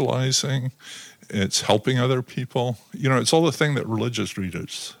socializing. It's helping other people. It's all the thing that religious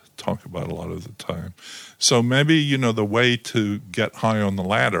readers talk about a lot of the time. So maybe, the way to get high on the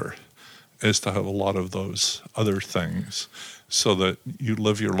ladder is to have a lot of those other things so that you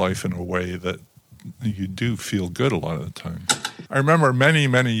live your life in a way that you do feel good a lot of the time. I remember many,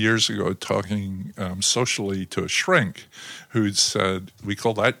 many years ago talking socially to a shrink who'd said, we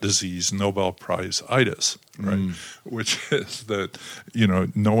call that disease Nobel Prize-itis, right? Which is that,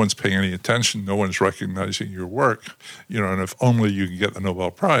 no one's paying any attention, no one's recognizing your work, and if only you can get the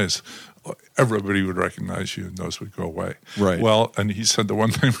Nobel Prize, everybody would recognize you and those would go away. Right. Well, and he said the one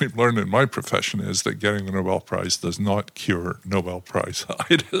thing we've learned in my profession is that getting the Nobel Prize does not cure Nobel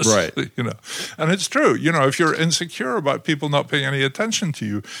Prize-itis. Right. And it's true. If you're insecure about people not paying any attention to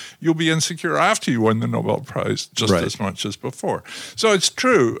you, you'll be insecure after you win the Nobel Prize just Right. as much as before. So it's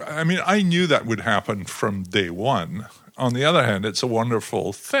true. I mean, I knew that would happen from day one. On the other hand, it's a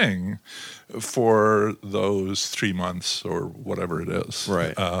wonderful thing for those 3 months or whatever it is.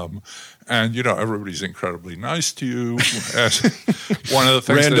 Right. And, everybody's incredibly nice to you. One of the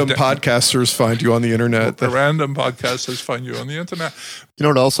things Random podcasters find you on the internet. The random podcasters find you on the internet. You know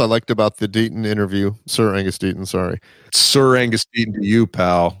what else I liked about the Deaton interview? Sir Angus Deaton, sorry. Sir Angus Deaton to you,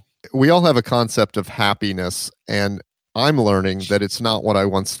 pal. We all have a concept of happiness, and I'm learning that it's not what I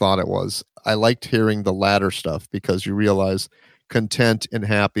once thought it was. I liked hearing the latter stuff because you realize content and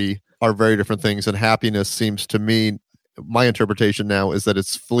happy are very different things. And happiness seems to me, my interpretation now is that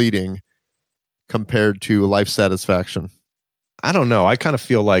it's fleeting compared to life satisfaction. I don't know. I kind of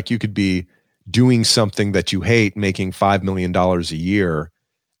feel like you could be doing something that you hate, making $5 million a year,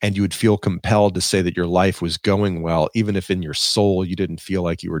 and you would feel compelled to say that your life was going well, even if in your soul you didn't feel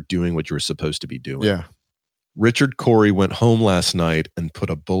like you were doing what you were supposed to be doing. Yeah. Richard Cory went home last night and put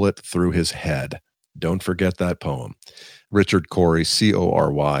a bullet through his head. Don't forget that poem. Richard Cory,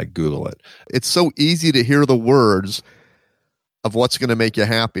 Cory, Google it. It's so easy to hear the words of what's going to make you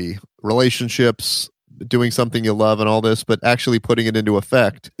happy. Relationships, doing something you love and all this, but actually putting it into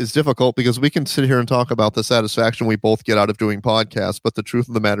effect is difficult because we can sit here and talk about the satisfaction we both get out of doing podcasts, but the truth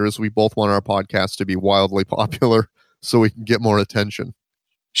of the matter is we both want our podcast to be wildly popular so we can get more attention.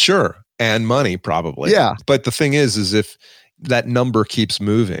 Sure. And money, probably. Yeah. But the thing is if that number keeps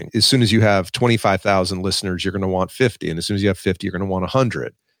moving, as soon as you have 25,000 listeners, you're going to want 50. And as soon as you have 50, you're going to want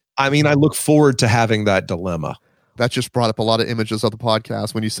 100. I mean, I look forward to having that dilemma. That just brought up a lot of images of the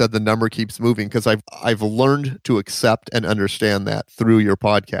podcast when you said the number keeps moving, because I've learned to accept and understand that through your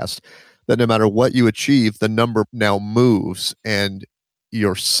podcast, that no matter what you achieve, the number now moves, and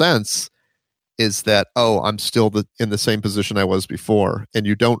your sense is that, oh, I'm still in the same position I was before, and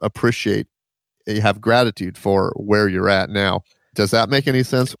you don't appreciate, you have gratitude for where you're at now. Does that make any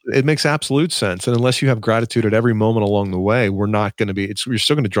sense? It makes absolute sense. And unless you have gratitude at every moment along the way, we're not going to be, we're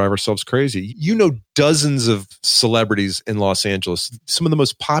still going to drive ourselves crazy. You know, dozens of celebrities in Los Angeles, some of the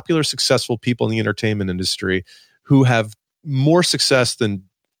most popular, successful people in the entertainment industry who have more success than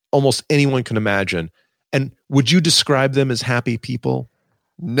almost anyone can imagine. And would you describe them as happy people?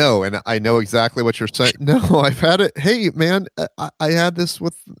 No, and I know exactly what you're saying. No, I've had it. Hey, man, I had this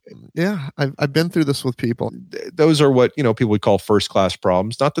with, I've been through this with people. Those are what, people would call first-class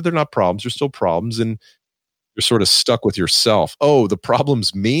problems. Not that they're not problems, they're still problems, and you're sort of stuck with yourself. Oh, the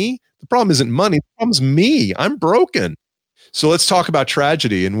problem's me? The problem isn't money, the problem's me. I'm broken. So let's talk about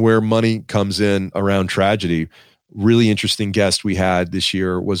tragedy and where money comes in around tragedy. Really interesting guest we had this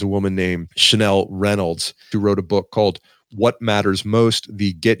year was a woman named Chanel Reynolds, who wrote a book called What Matters Most,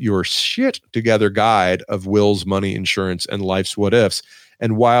 the Get Your Shit Together Guide of Wills, Money, Insurance, and Life's What Ifs.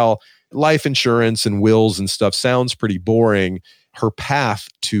 And while life insurance and wills and stuff sounds pretty boring, her path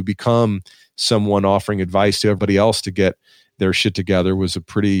to become someone offering advice to everybody else to get their shit together was a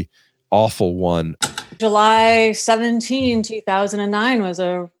pretty awful one. July 17, 2009 was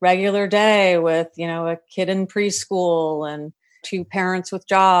a regular day with, a kid in preschool and two parents with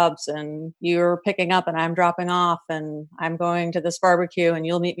jobs, and you're picking up and I'm dropping off, and I'm going to this barbecue and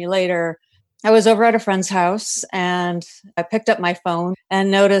you'll meet me later. I was over at a friend's house and I picked up my phone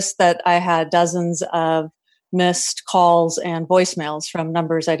and noticed that I had dozens of missed calls and voicemails from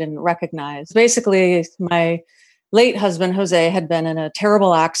numbers I didn't recognize. Basically, my late husband, Jose, had been in a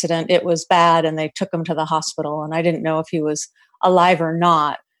terrible accident. It was bad and they took him to the hospital, and I didn't know if he was alive or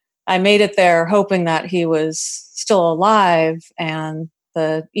not. I made it there hoping that he was still alive, and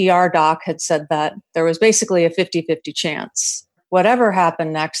the ER doc had said that there was basically a 50-50 chance. Whatever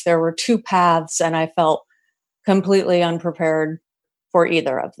happened next, there were two paths, and I felt completely unprepared for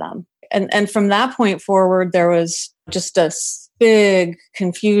either of them. And from that point forward, there was just a big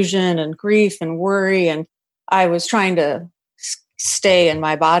confusion and grief and worry, and I was trying to stay in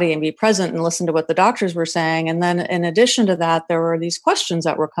my body and be present and listen to what the doctors were saying. And then in addition to that, there were these questions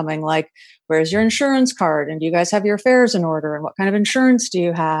that were coming like, where's your insurance card? And do you guys have your affairs in order? And what kind of insurance do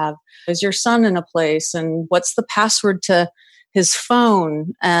you have? Is your son in a place? And what's the password to his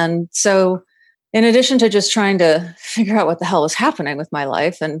phone? And so in addition to just trying to figure out what the hell was happening with my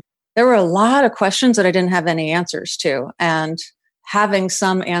life, and there were a lot of questions that I didn't have any answers to. And having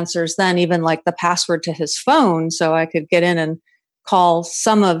some answers then, even like the password to his phone, so I could get in and call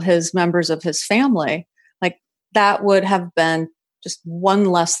some of his members of his family, like that would have been just one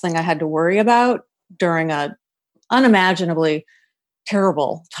less thing I had to worry about during a unimaginably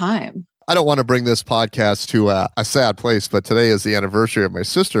terrible time. I don't want to bring this podcast to a sad place, but today is the anniversary of my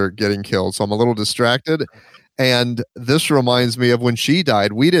sister getting killed, so I'm a little distracted. And this reminds me of when she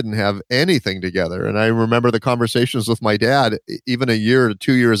died. We didn't have anything together. And I remember the conversations with my dad, even a year to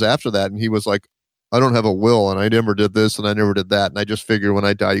 2 years after that. And he was like, I don't have a will, and I never did this, and I never did that. And I just figured when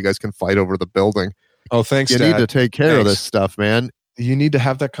I die, you guys can fight over the building. Oh, thanks, You Dad. need to take care of this stuff, man. You need to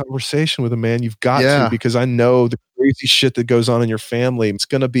have that conversation with a man. You've got to, because I know the crazy shit that goes on in your family. It's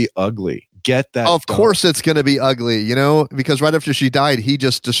going to be ugly. Get that. Of course it's going to be ugly, because right after she died, he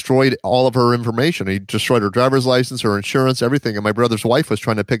just destroyed all of her information. He destroyed her driver's license, her insurance, everything. And my brother's wife was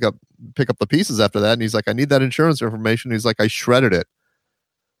trying to pick up the pieces after that. And he's like, I need that insurance information. He's like, I shredded it.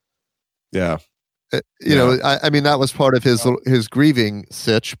 Yeah. You know, I mean, that was part of his grieving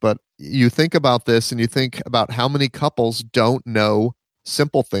sitch. But you think about this, and you think about how many couples don't know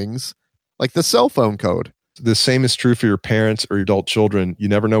simple things like the cell phone code. The same is true for your parents or your adult children. You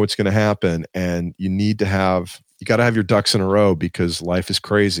never know what's going to happen, and you got to have your ducks in a row because life is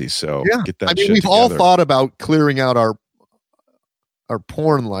crazy. So get that. I mean, we've all thought about clearing out our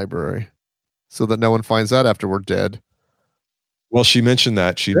porn library so that no one finds that after we're dead. Well, she mentioned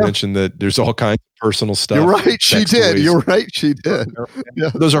that. She mentioned that there's all kinds of personal stuff. You're right. She did. Toys. You're right. She did. Yeah.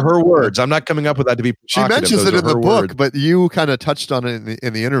 Those are her words. I'm not coming up with that to be She mentions it in the book, but you kind of touched on it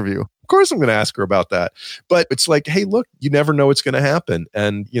in the interview. Of course I'm going to ask her about that. But it's like, hey, look, you never know what's going to happen.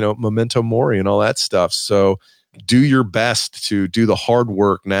 And, you know, memento mori and all that stuff. So do your best to do the hard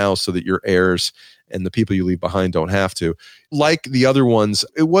work now so that your heirs and the people you leave behind don't have to. Like the other ones,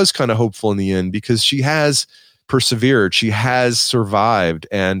 it was kind of hopeful in the end because she has persevered. She has survived,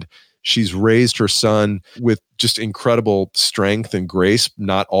 and she's raised her son with just incredible strength and grace,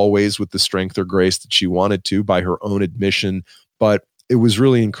 not always with the strength or grace that she wanted to by her own admission. But it was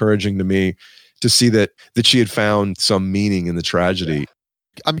really encouraging to me to see that she had found some meaning in the tragedy.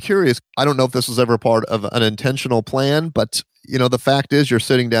 I'm curious. I don't know if this was ever part of an intentional plan, but you know, the fact is you're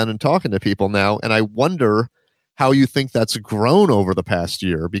sitting down and talking to people now, and I wonder how you think that's grown over the past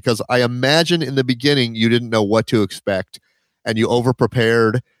year, because I imagine in the beginning you didn't know what to expect and you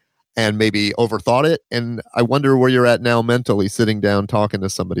overprepared and maybe overthought it. And I wonder where you're at now mentally, sitting down talking to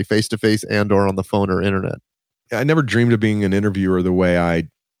somebody face to face and or on the phone or internet. I never dreamed of being an interviewer the way I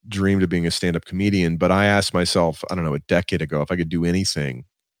dreamed of being a stand-up comedian, but I asked myself, I don't know, a decade ago, if I could do anything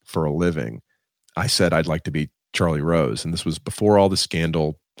for a living. I said I'd like to be Charlie Rose, and this was before all the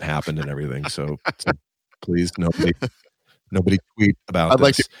scandal happened and everything. So please, nobody tweet about I'd this.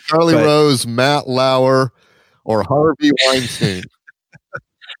 like to be Charlie Rose, Matt Lauer, or Harvey Weinstein.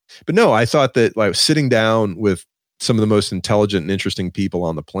 But no, I thought that like sitting down with some of the most intelligent and interesting people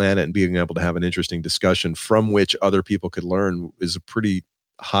on the planet and being able to have an interesting discussion from which other people could learn is a pretty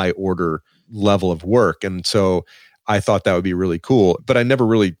high order level of work. And so I thought that would be really cool, but I never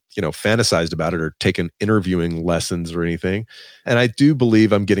really, fantasized about it or taken interviewing lessons or anything. And I do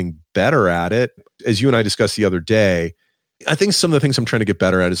believe I'm getting better at it. As you and I discussed the other day, I think some of the things I'm trying to get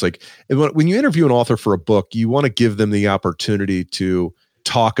better at is like, when you interview an author for a book, you want to give them the opportunity to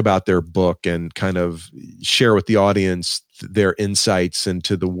talk about their book and kind of share with the audience their insights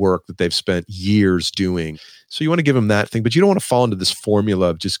into the work that they've spent years doing. So you want to give them that thing, but you don't want to fall into this formula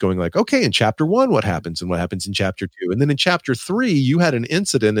of just going like, okay, in chapter 1, what happens and what happens in chapter 2? And then in chapter 3, you had an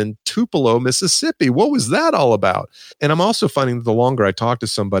incident in Tupelo, Mississippi. What was that all about? And I'm also finding that the longer I talk to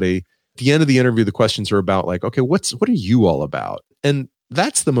somebody, at the end of the interview, the questions are about like, okay, what are you all about? And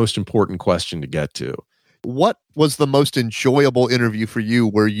that's the most important question to get to. What was the most enjoyable interview for you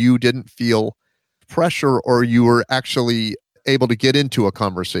where you didn't feel pressure or you were actually able to get into a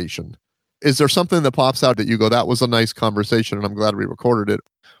conversation? Is there something that pops out that you go, that was a nice conversation and I'm glad we recorded it?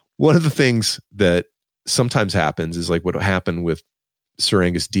 One of the things that sometimes happens is like what happened with Sir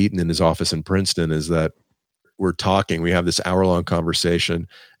Angus Deaton in his office in Princeton is that we're talking, we have this hour-long conversation,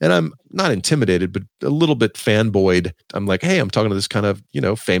 and I'm not intimidated, but a little bit fanboyed. I'm like, hey, I'm talking to this kind of,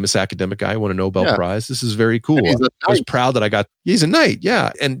 famous academic guy who won a Nobel Prize. This is very cool. I was proud that he's a knight.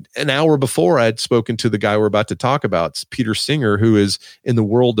 Yeah. And an hour before I had spoken to the guy we're about to talk about, Peter Singer, who is in the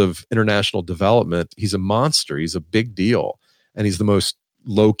world of international development. He's a monster. He's a big deal. And he's the most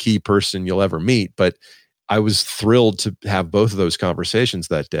low-key person you'll ever meet. But I was thrilled to have both of those conversations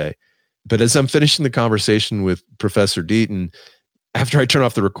that day. But as I'm finishing the conversation with Professor Deaton, after I turn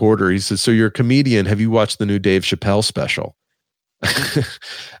off the recorder, he says, so you're a comedian. Have you watched the new Dave Chappelle special?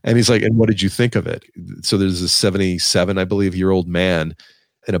 And he's like, and what did you think of it? So there's a 77, I believe, year old man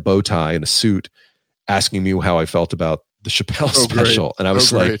in a bow tie and a suit asking me how I felt about the Chappelle special. Great. And I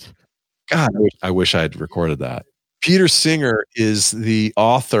was like, God, I wish I had recorded that. Peter Singer is the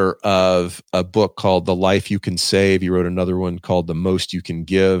author of a book called The Life You Can Save. He wrote another one called The Most You Can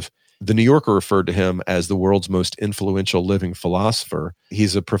Give. The New Yorker referred to him as the world's most influential living philosopher.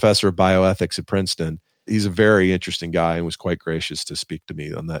 He's a professor of bioethics at Princeton. He's a very interesting guy and was quite gracious to speak to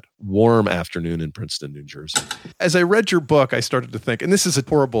me on that warm afternoon in Princeton, New Jersey. As I read your book, I started to think, and this is a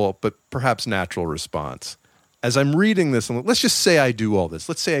horrible but perhaps natural response. As I'm reading this, and let's just say I do all this.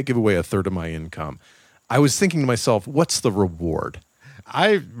 Let's say I give away a third of my income. I was thinking to myself, what's the reward?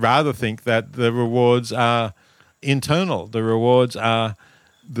 I rather think that the rewards are internal. The rewards are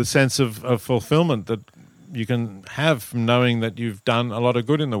the sense of fulfillment that you can have from knowing that you've done a lot of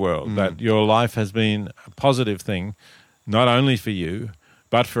good in the world, that your life has been a positive thing, not only for you,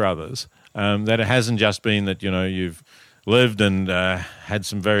 but for others, that it hasn't just been that, you've lived and had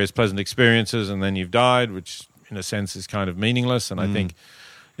some various pleasant experiences, and then you've died, which in a sense is kind of meaningless. And I think,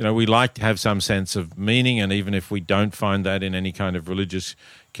 we like to have some sense of meaning, and even if we don't find that in any kind of religious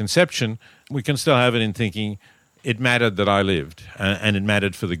conception, we can still have it in thinking it mattered that I lived, and it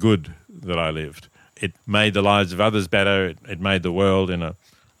mattered for the good that I lived. It made the lives of others better. It made the world in a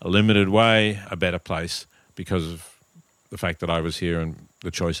limited way a better place because of the fact that I was here and the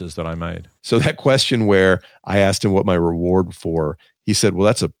choices that I made. So that question where I asked him what my reward for, he said, well,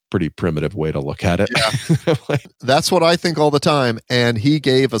 that's a pretty primitive way to look at it. Yeah. That's what I think all the time. And he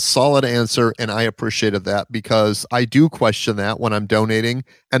gave a solid answer, and I appreciated that because I do question that when I'm donating.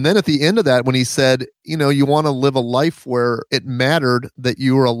 And then at the end of that, when he said, you want to live a life where it mattered that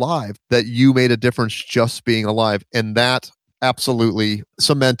you were alive, that you made a difference just being alive. And that absolutely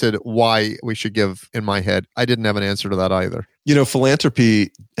cemented why we should give in my head. I didn't have an answer to that either.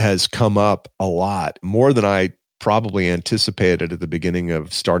 Philanthropy has come up a lot, more than I probably anticipated at the beginning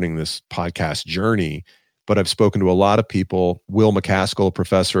of starting this podcast journey. But I've spoken to a lot of people, Will MacAskill, a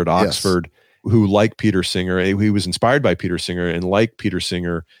professor at Oxford, who like Peter Singer, he was inspired by Peter Singer, and like Peter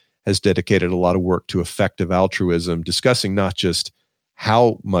Singer, has dedicated a lot of work to effective altruism, discussing not just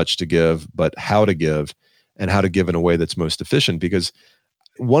how much to give, but how to give, and how to give in a way that's most efficient. Because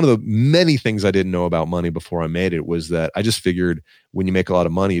one of the many things I didn't know about money before I made it was that I just figured when you make a lot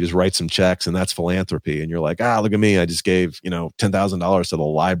of money, you just write some checks and that's philanthropy. And you're like, look at me. I just gave, $10,000 to the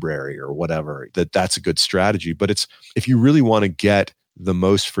library or whatever. That's a good strategy. But if you really want to get the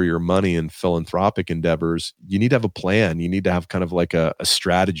most for your money in philanthropic endeavors, you need to have a plan. You need to have kind of like a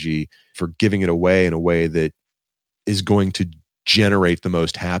strategy for giving it away in a way that is going to generate the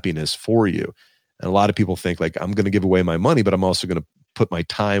most happiness for you. And a lot of people think like, I'm going to give away my money, but I'm also going to put my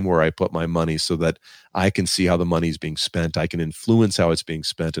time where I put my money so that I can see how the money is being spent. I can influence how it's being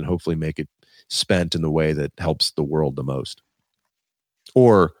spent and hopefully make it spent in the way that helps the world the most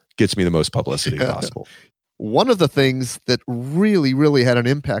or gets me the most publicity possible. One of the things that really, really had an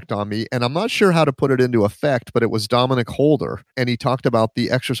impact on me, and I'm not sure how to put it into effect, but it was Dominic Holder. And he talked about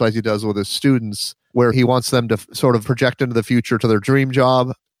the exercise he does with his students where he wants them to sort of project into the future to their dream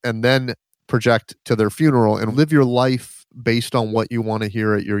job and then project to their funeral and live your life based on what you want to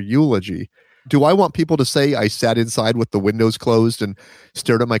hear at your eulogy. Do I want people to say I sat inside with the windows closed and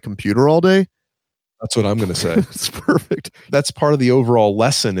stared at my computer all day? That's what I'm going to say. It's perfect. That's part of the overall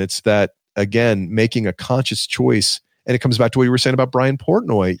lesson. It's that, again, making a conscious choice. And it comes back to what you were saying about Brian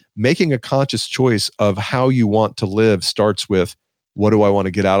Portnoy. Making a conscious choice of how you want to live starts with, what do I want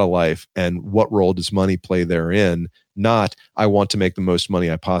to get out of life and what role does money play therein? Not, I want to make the most money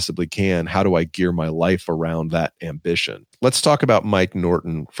I possibly can. How do I gear my life around that ambition? Let's talk about Mike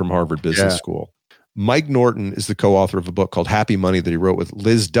Norton from Harvard Business School. Mike Norton is the co-author of a book called Happy Money that he wrote with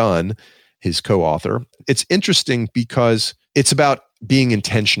Liz Dunn, his co-author. It's interesting because it's about being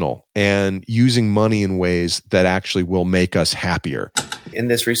intentional and using money in ways that actually will make us happier. In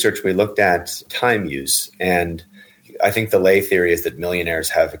this research, we looked at time use, and I think the lay theory is that millionaires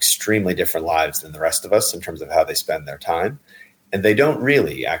have extremely different lives than the rest of us in terms of how they spend their time. And they don't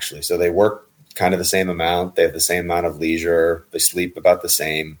really, actually. So they work kind of the same amount. They have the same amount of leisure. They sleep about the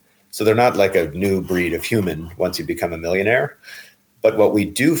same. So they're not like a new breed of human once you become a millionaire. But what we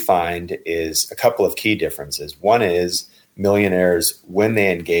do find is a couple of key differences. One is millionaires, when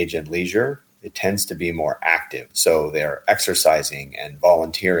they engage in leisure, it tends to be more active. So they're exercising and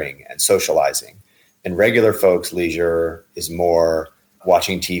volunteering and socializing. And regular folks' leisure is more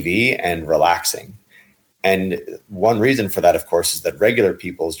watching TV and relaxing. And one reason for that, of course, is that regular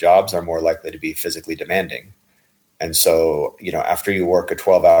people's jobs are more likely to be physically demanding. And so, after you work a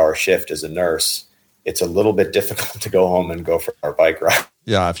 12-hour shift as a nurse, it's a little bit difficult to go home and go for a bike ride.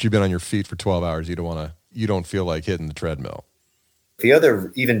 Yeah, if you've been on your feet for 12 hours, you don't feel like hitting the treadmill. The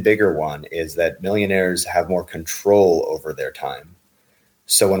other even bigger one is that millionaires have more control over their time.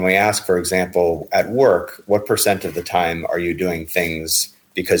 So when we ask, for example, at work, what % of the time are you doing things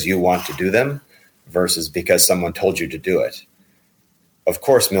because you want to do them versus because someone told you to do it? Of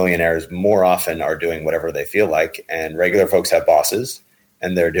course, millionaires more often are doing whatever they feel like, and regular folks have bosses,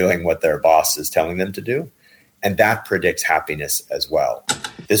 and they're doing what their boss is telling them to do. And that predicts happiness as well.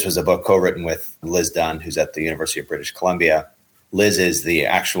 This was a book co-written with Liz Dunn, who's at the University of British Columbia. Liz is the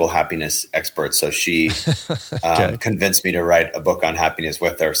actual happiness expert, so she convinced me to write a book on happiness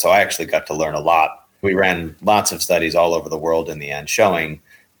with her. So I actually got to learn a lot. We ran lots of studies all over the world in the end showing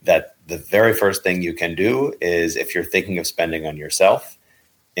that the very first thing you can do is, if you're thinking of spending on yourself,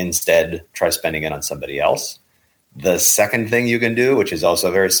 instead try spending it on somebody else. The second thing you can do, which is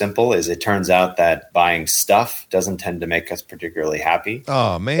also very simple, is it turns out that buying stuff doesn't tend to make us particularly happy.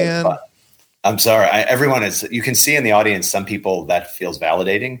 Oh, man. I'm sorry. Everyone is, you can see in the audience, some people that feels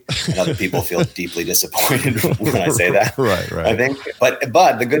validating and other people feel deeply disappointed when I say that. Right. I think, but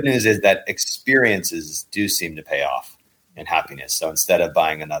the good news is that experiences do seem to pay off in happiness. So instead of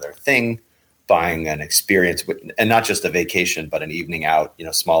buying another thing, buying an experience, and not just a vacation, but an evening out,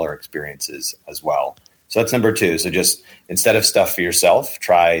 smaller experiences as well. So that's number 2. So just instead of stuff for yourself,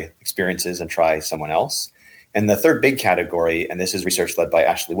 try experiences and try someone else. And the third big category, and this is research led by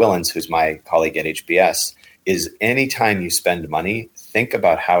Ashley Willens, who's my colleague at HBS, is anytime you spend money, think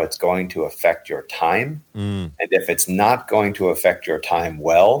about how it's going to affect your time. And if it's not going to affect your time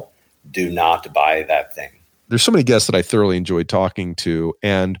well, do not buy that thing. There's so many guests that I thoroughly enjoyed talking to.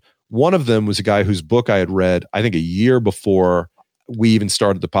 And one of them was a guy whose book I had read, I think, a year before we even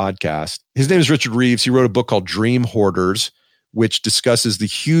started the podcast. His name is Richard Reeves. He wrote a book called Dream Hoarders, which discusses the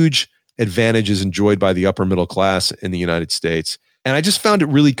huge advantages enjoyed by the upper middle class in the United States. And I just found it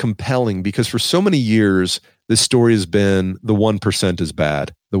really compelling because for so many years, this story has been the 1% is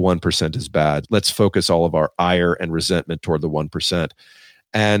bad. The 1% is bad. Let's focus all of our ire and resentment toward the 1%.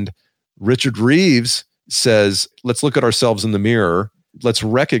 And Richard Reeves says, let's look at ourselves in the mirror. Let's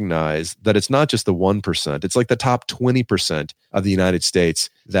recognize that it's not just the 1%. It's like the top 20% of the United States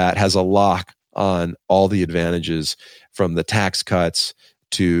that has a lock on all the advantages, from the tax cuts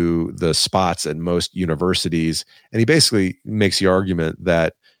to the spots at most universities. And he basically makes the argument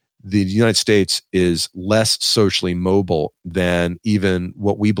that the United States is less socially mobile than even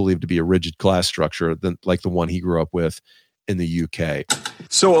what we believe to be a rigid class structure, than like the one he grew up with in the UK.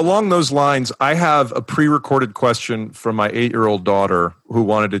 So along those lines, I have a pre-recorded question from my 8-year-old daughter who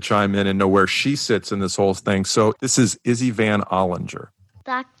wanted to chime in and know where she sits in this whole thing. So this is Izzy Van Ollinger.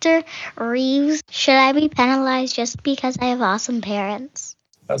 Dr. Reeves, should I be penalized just because I have awesome parents?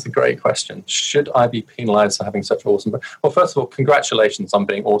 That's a great question. Should I be penalized for having such awesome parents? Well, first of all, congratulations on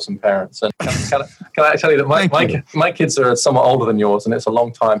being awesome parents. And can I tell you that my kids are somewhat older than yours, and it's a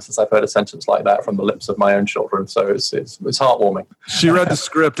long time since I've heard a sentence like that from the lips of my own children. So it's heartwarming. She read the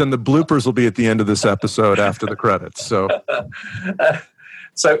script, and the bloopers will be at the end of this episode after the credits. So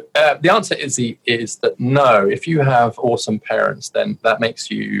the answer is that no, if you have awesome parents, then that makes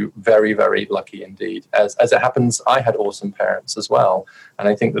you very, very lucky indeed. As it happens, I had awesome parents as well. And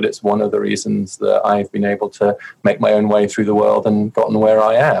I think that it's one of the reasons that I've been able to make my own way through the world and gotten where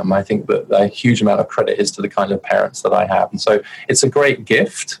I am. I think that a huge amount of credit is to the kind of parents that I have. And so it's a great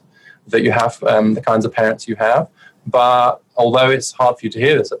gift that you have the kinds of parents you have. But although it's hard for you to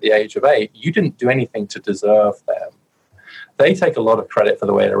hear this at the age of 8, you didn't do anything to deserve them. They take a lot of credit for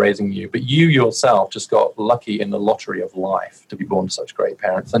the way they're raising you, but you yourself just got lucky in the lottery of life to be born to such great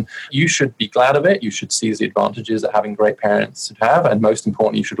parents. And you should be glad of it. You should seize the advantages that having great parents have. And most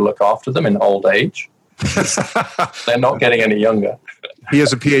importantly, you should look after them in old age. They're not getting any younger. He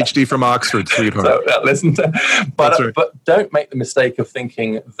has a PhD from Oxford, sweetheart. But don't make the mistake of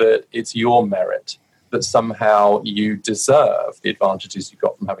thinking that it's your merit, that somehow you deserve the advantages you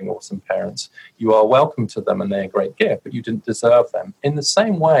got from having awesome parents. You are welcome to them and they're a great gift, but you didn't deserve them. In the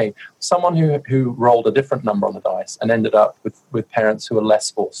same way, someone who rolled a different number on the dice and ended up with parents who are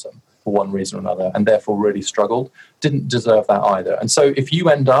less awesome for one reason or another and therefore really struggled, didn't deserve that either. And so if you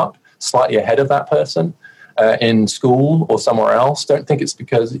end up slightly ahead of that person in school or somewhere else, don't think it's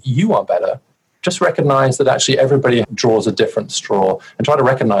because you are better. Just recognize that actually everybody draws a different straw, and try to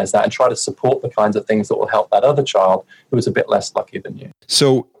recognize that and try to support the kinds of things that will help that other child who is a bit less lucky than you.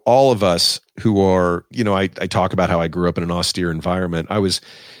 So all of us who are, I talk about how I grew up in an austere environment. I was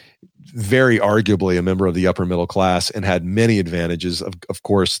very arguably a member of the upper middle class and had many advantages. Of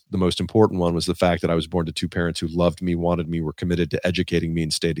course, the most important one was the fact that I was born to two parents who loved me, wanted me, were committed to educating me,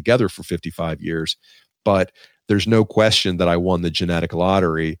 and stayed together for 55 years. But there's no question that I won the genetic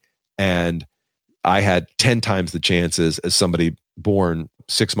lottery, and I had 10 times the chances as somebody born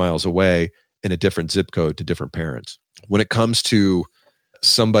 6 miles away in a different zip code to different parents. When it comes to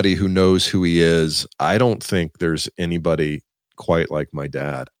somebody who knows who he is, I don't think there's anybody quite like my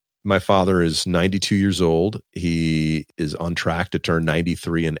dad. My father is 92 years old. He is on track to turn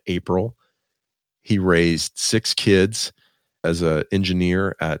 93 in April. He raised 6 kids as an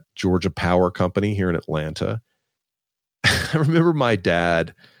engineer at Georgia Power Company here in Atlanta. I remember my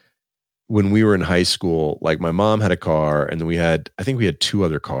dad, when we were in high school, like my mom had a car and then I think we had 2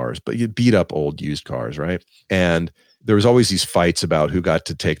 other cars, but you beat up old used cars, right? And there was always these fights about who got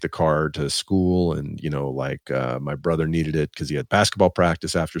to take the car to school. And, my brother needed it because he had basketball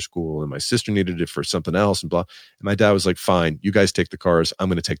practice after school, and my sister needed it for something else and blah. And my dad was like, fine, you guys take the cars. I'm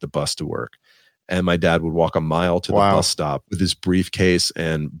going to take the bus to work. And my dad would walk a mile to the bus stop with his briefcase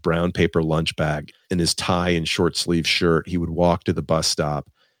and brown paper lunch bag and his tie and short sleeve shirt. He would walk to the bus stop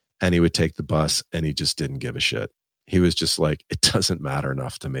and he would take the bus, and he just didn't give a shit. He was just like, it doesn't matter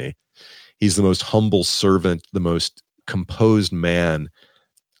enough to me. He's the most humble servant, the most composed man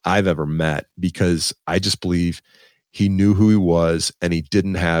I've ever met, because I just believe he knew who he was, and he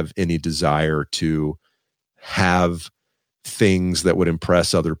didn't have any desire to have things that would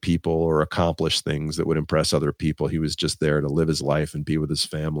impress other people or accomplish things that would impress other people. He was just there to live his life and be with his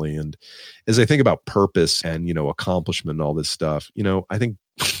family. And as I think about purpose and, accomplishment and all this stuff, I think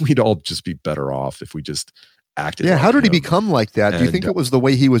we'd all just be better off if we just acted. Yeah. like How did he him. become like that? Do you think And, it was the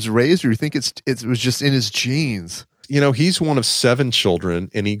way he was raised, or do you think it was just in his genes? He's one of 7 children,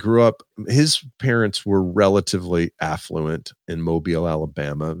 and he grew up, his parents were relatively affluent in Mobile,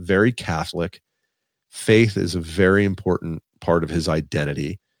 Alabama, very Catholic. Faith is a very important part of his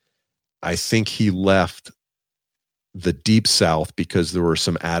identity. I think he left the Deep South because there were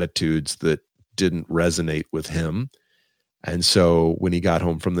some attitudes that didn't resonate with him. And so when he got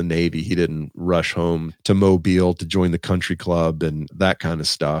home from the Navy, he didn't rush home to Mobile to join the country club and that kind of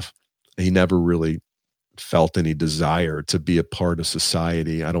stuff. He never really felt any desire to be a part of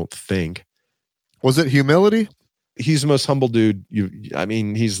society, I don't think. Was it humility? He's the most humble dude.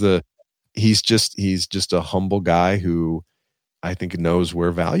 He's just a humble guy who I think knows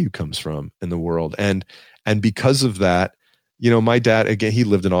where value comes from in the world. And because of that, my dad, again, he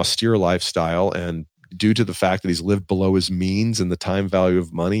lived an austere lifestyle, and due to the fact that he's lived below his means and the time value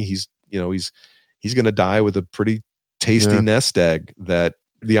of money, he's going to die with a pretty tasty nest egg. That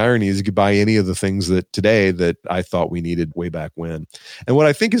the irony is, you could buy any of the things that today that I thought we needed way back when. And what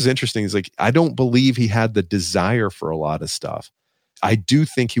I think is interesting is, I don't believe he had the desire for a lot of stuff. I do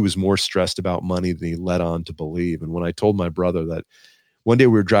think he was more stressed about money than he led on to believe. And when I told my brother that one day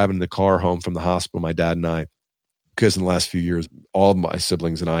we were driving in the car home from the hospital, my dad and I, because in the last few years, all of my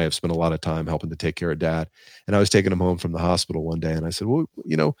siblings and I have spent a lot of time helping to take care of Dad. And I was taking him home from the hospital one day, and I said, well,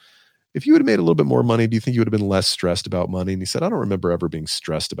 if you would have made a little bit more money, do you think you would have been less stressed about money? And he said, I don't remember ever being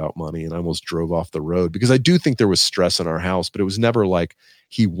stressed about money. And I almost drove off the road, because I do think there was stress in our house, but it was never like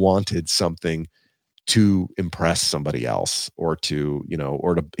he wanted something to impress somebody else, or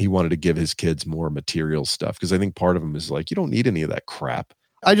he wanted to give his kids more material stuff. Because I think part of him is like, you don't need any of that crap.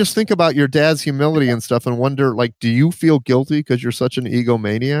 I just think about your dad's humility and stuff and wonder, do you feel guilty because you're such an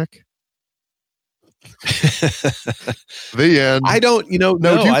egomaniac? The end. I don't, No,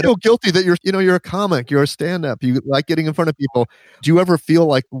 do you feel guilty that you're a comic, you're a stand-up, you like getting in front of people? Do you ever feel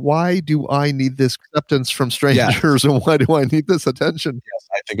like, why do I need this acceptance from strangers, and why do I need this attention? Yes,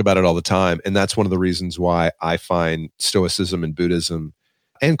 I think about it all the time. And that's one of the reasons why I find Stoicism and Buddhism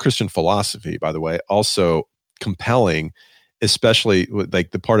and Christian philosophy, by the way, also compelling, especially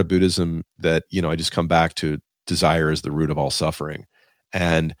like the part of Buddhism that, I just come back to, desire is the root of all suffering.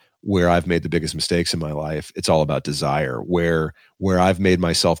 And where I've made the biggest mistakes in my life, it's all about desire. Where I've made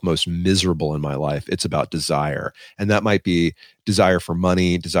myself most miserable in my life, it's about desire. And that might be desire for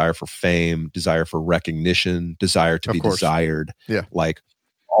money, desire for fame, desire for recognition, desire to be desired. Yeah. Like,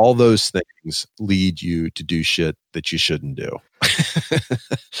 all those things lead you to do shit that you shouldn't do,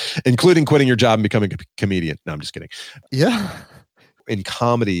 including quitting your job and becoming a comedian. No, I'm just kidding. Yeah. In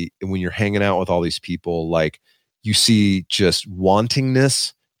comedy, when you're hanging out with all these people, like, you see just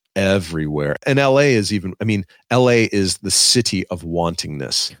wantingness everywhere. And LA is the city of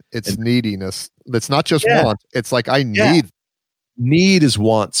wantingness. It's neediness. It's not just want. It's like, I need. Need is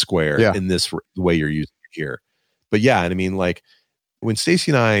want squared in this way you're using it here. But yeah, and I mean, like, when Stacey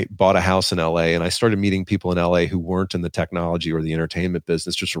and I bought a house in LA and I started meeting people in LA who weren't in the technology or the entertainment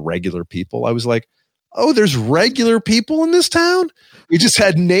business, just regular people, I was like, oh, there's regular people in this town? We just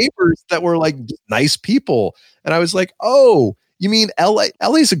had neighbors that were like nice people. And I was like, oh, you mean LA?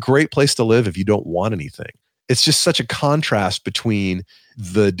 LA is a great place to live if you don't want anything. It's just such a contrast between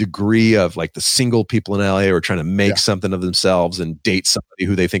the degree of like the single people in LA who are trying to make something of themselves and date somebody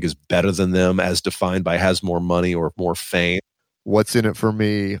who they think is better than them, as defined by has more money or more fame. What's in it for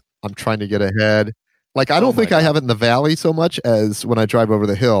me? I'm trying to get ahead. Like, I don't think I have it in the valley so much as when I drive over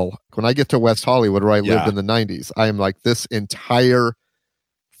the hill. When I get to West Hollywood, where I lived in the 90s, I am like, this entire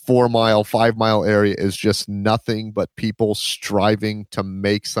 4-mile, 5-mile area is just nothing but people striving to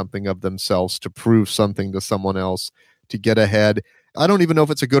make something of themselves, to prove something to someone else, to get ahead. I don't even know if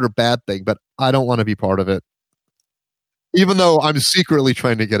it's a good or bad thing, but I don't want to be part of it. Even though I'm secretly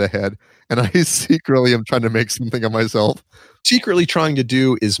trying to get ahead, and I secretly am trying to make something of myself. Secretly trying to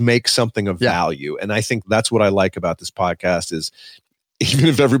do is make something of value. And I think that's what I like about this podcast is, even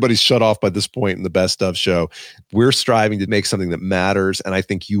if everybody's shut off by this point in the Best Of show, we're striving to make something that matters. And I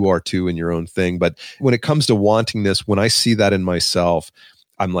think you are too in your own thing. But when it comes to wantingness, when I see that in myself,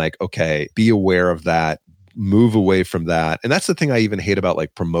 I'm like, okay, be aware of that. move away from that. And that's the thing I even hate about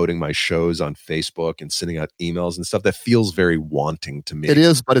like promoting my shows on Facebook and sending out emails and stuff. That feels very wanting to me. It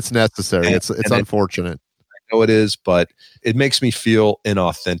is, but it's necessary. It's unfortunate. I know it is, but it makes me feel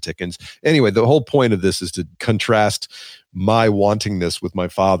inauthentic. And anyway, the whole point of this is to contrast my wantingness with my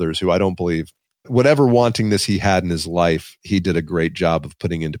father's, who I don't believe whatever wantingness he had in his life, he did a great job of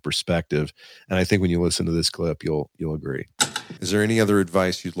putting into perspective. And I think when you listen to this clip, you'll agree. Is there any other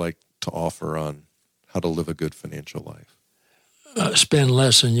advice you'd like to offer on how to live a good financial life? Spend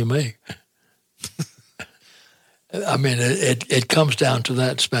less than you make. I mean, it comes down to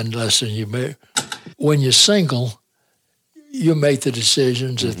that, spend less than you make. When you're single, you make the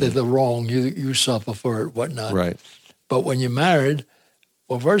decisions. If they're wrong, you suffer for it, whatnot. Right. But when you're married,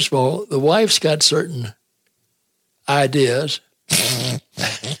 well, first of all, the wife's got certain ideas.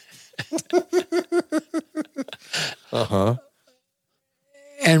 Uh-huh.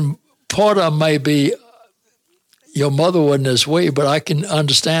 And part of them may be your mother wasn't this way, but I can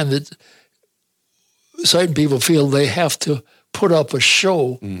understand that certain people feel they have to put up a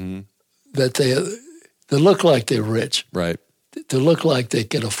show that they look like they're rich. Right. To look like they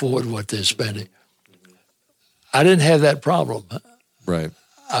can afford what they're spending. I didn't have that problem. Right.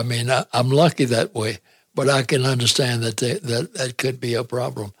 I mean, I'm lucky that way, but I can understand that that could be a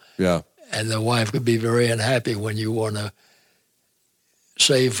problem. Yeah. And the wife could be very unhappy when you want to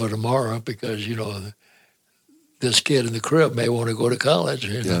save for tomorrow because, this kid in the crib may want to go to college.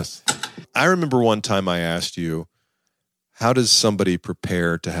 Yes. I remember one time I asked you, how does somebody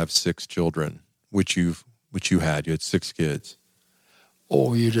prepare to have 6 children, which you had? You had 6 kids.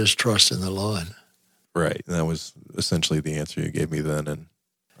 Oh, you just trust in the Lord. Right. And that was essentially the answer you gave me then. And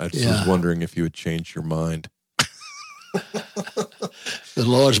I just was wondering if you would change your mind. The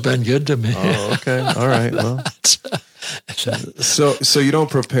Lord's been good to me. Oh, okay. All right. Well, so you don't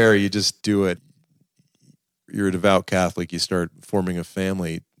prepare, you just do it. You're a devout Catholic, you start forming a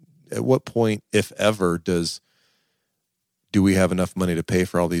family. At what point, if ever, do we have enough money to pay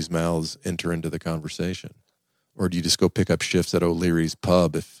for all these mouths enter into the conversation? Or do you just go pick up shifts at O'Leary's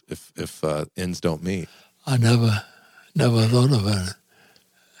pub if ends don't meet? I never thought about it.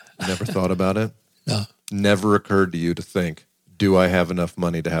 Never thought about it? No. Never occurred to you to think, do I have enough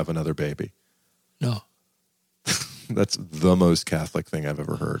money to have another baby? No. That's the most Catholic thing I've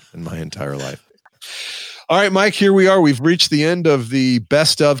ever heard in my entire life. All right, Mike, here we are. We've reached the end of the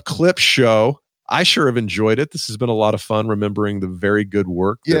Best of Clip show. I sure have enjoyed it. This has been a lot of fun remembering the very good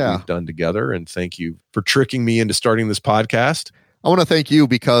work that we've done together. And thank you for tricking me into starting this podcast. I want to thank you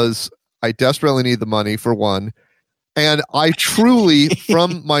because I desperately need the money, for one. And I truly,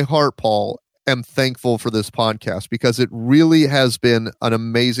 from my heart, Paul, am thankful for this podcast because it really has been an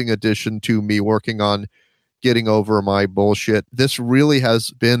amazing addition to me working on getting over my bullshit. This really has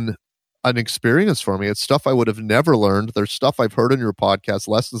been an experience for me. It's stuff I would have never learned. There's stuff I've heard in your podcast,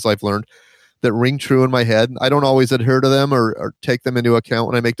 lessons I've learned that ring true in my head. I don't always adhere to them or take them into account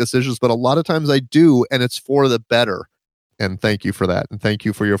when I make decisions, but a lot of times I do, and it's for the better. And thank you for that. And thank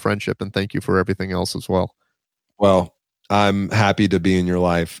you for your friendship. And thank you for everything else as well. Well, I'm happy to be in your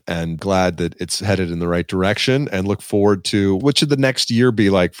life and glad that it's headed in the right direction and look forward to what should the next year be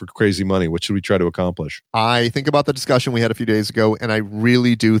like for Crazy Money? What should we try to accomplish? I think about the discussion we had a few days ago, and I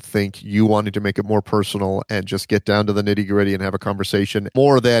really do think you wanted to make it more personal and just get down to the nitty gritty and have a conversation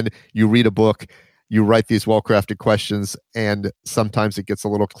more than you read a book, you write these well-crafted questions, and sometimes it gets a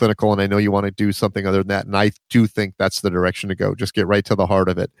little clinical, and I know you want to do something other than that, and I do think that's the direction to go. Just get right to the heart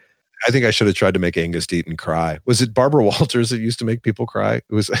of it. I think I should have tried to make Angus Deaton cry. Was it Barbara Walters that used to make people cry?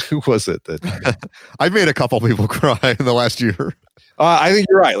 Who was it that? I've made a couple people cry in the last year. I think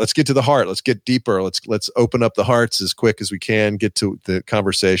you're right. Let's get to the heart. Let's get deeper. Let's open up the hearts as quick as we can. Get to the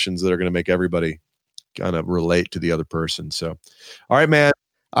conversations that are going to make everybody kind of relate to the other person. So, all right, man.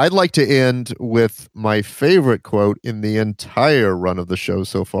 I'd like to end with my favorite quote in the entire run of the show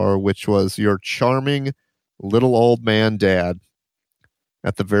so far, which was your charming little old man dad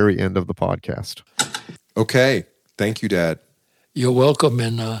at the very end of the podcast. Okay. Thank you, Dad. You're welcome.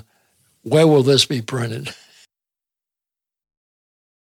 And where will this be printed?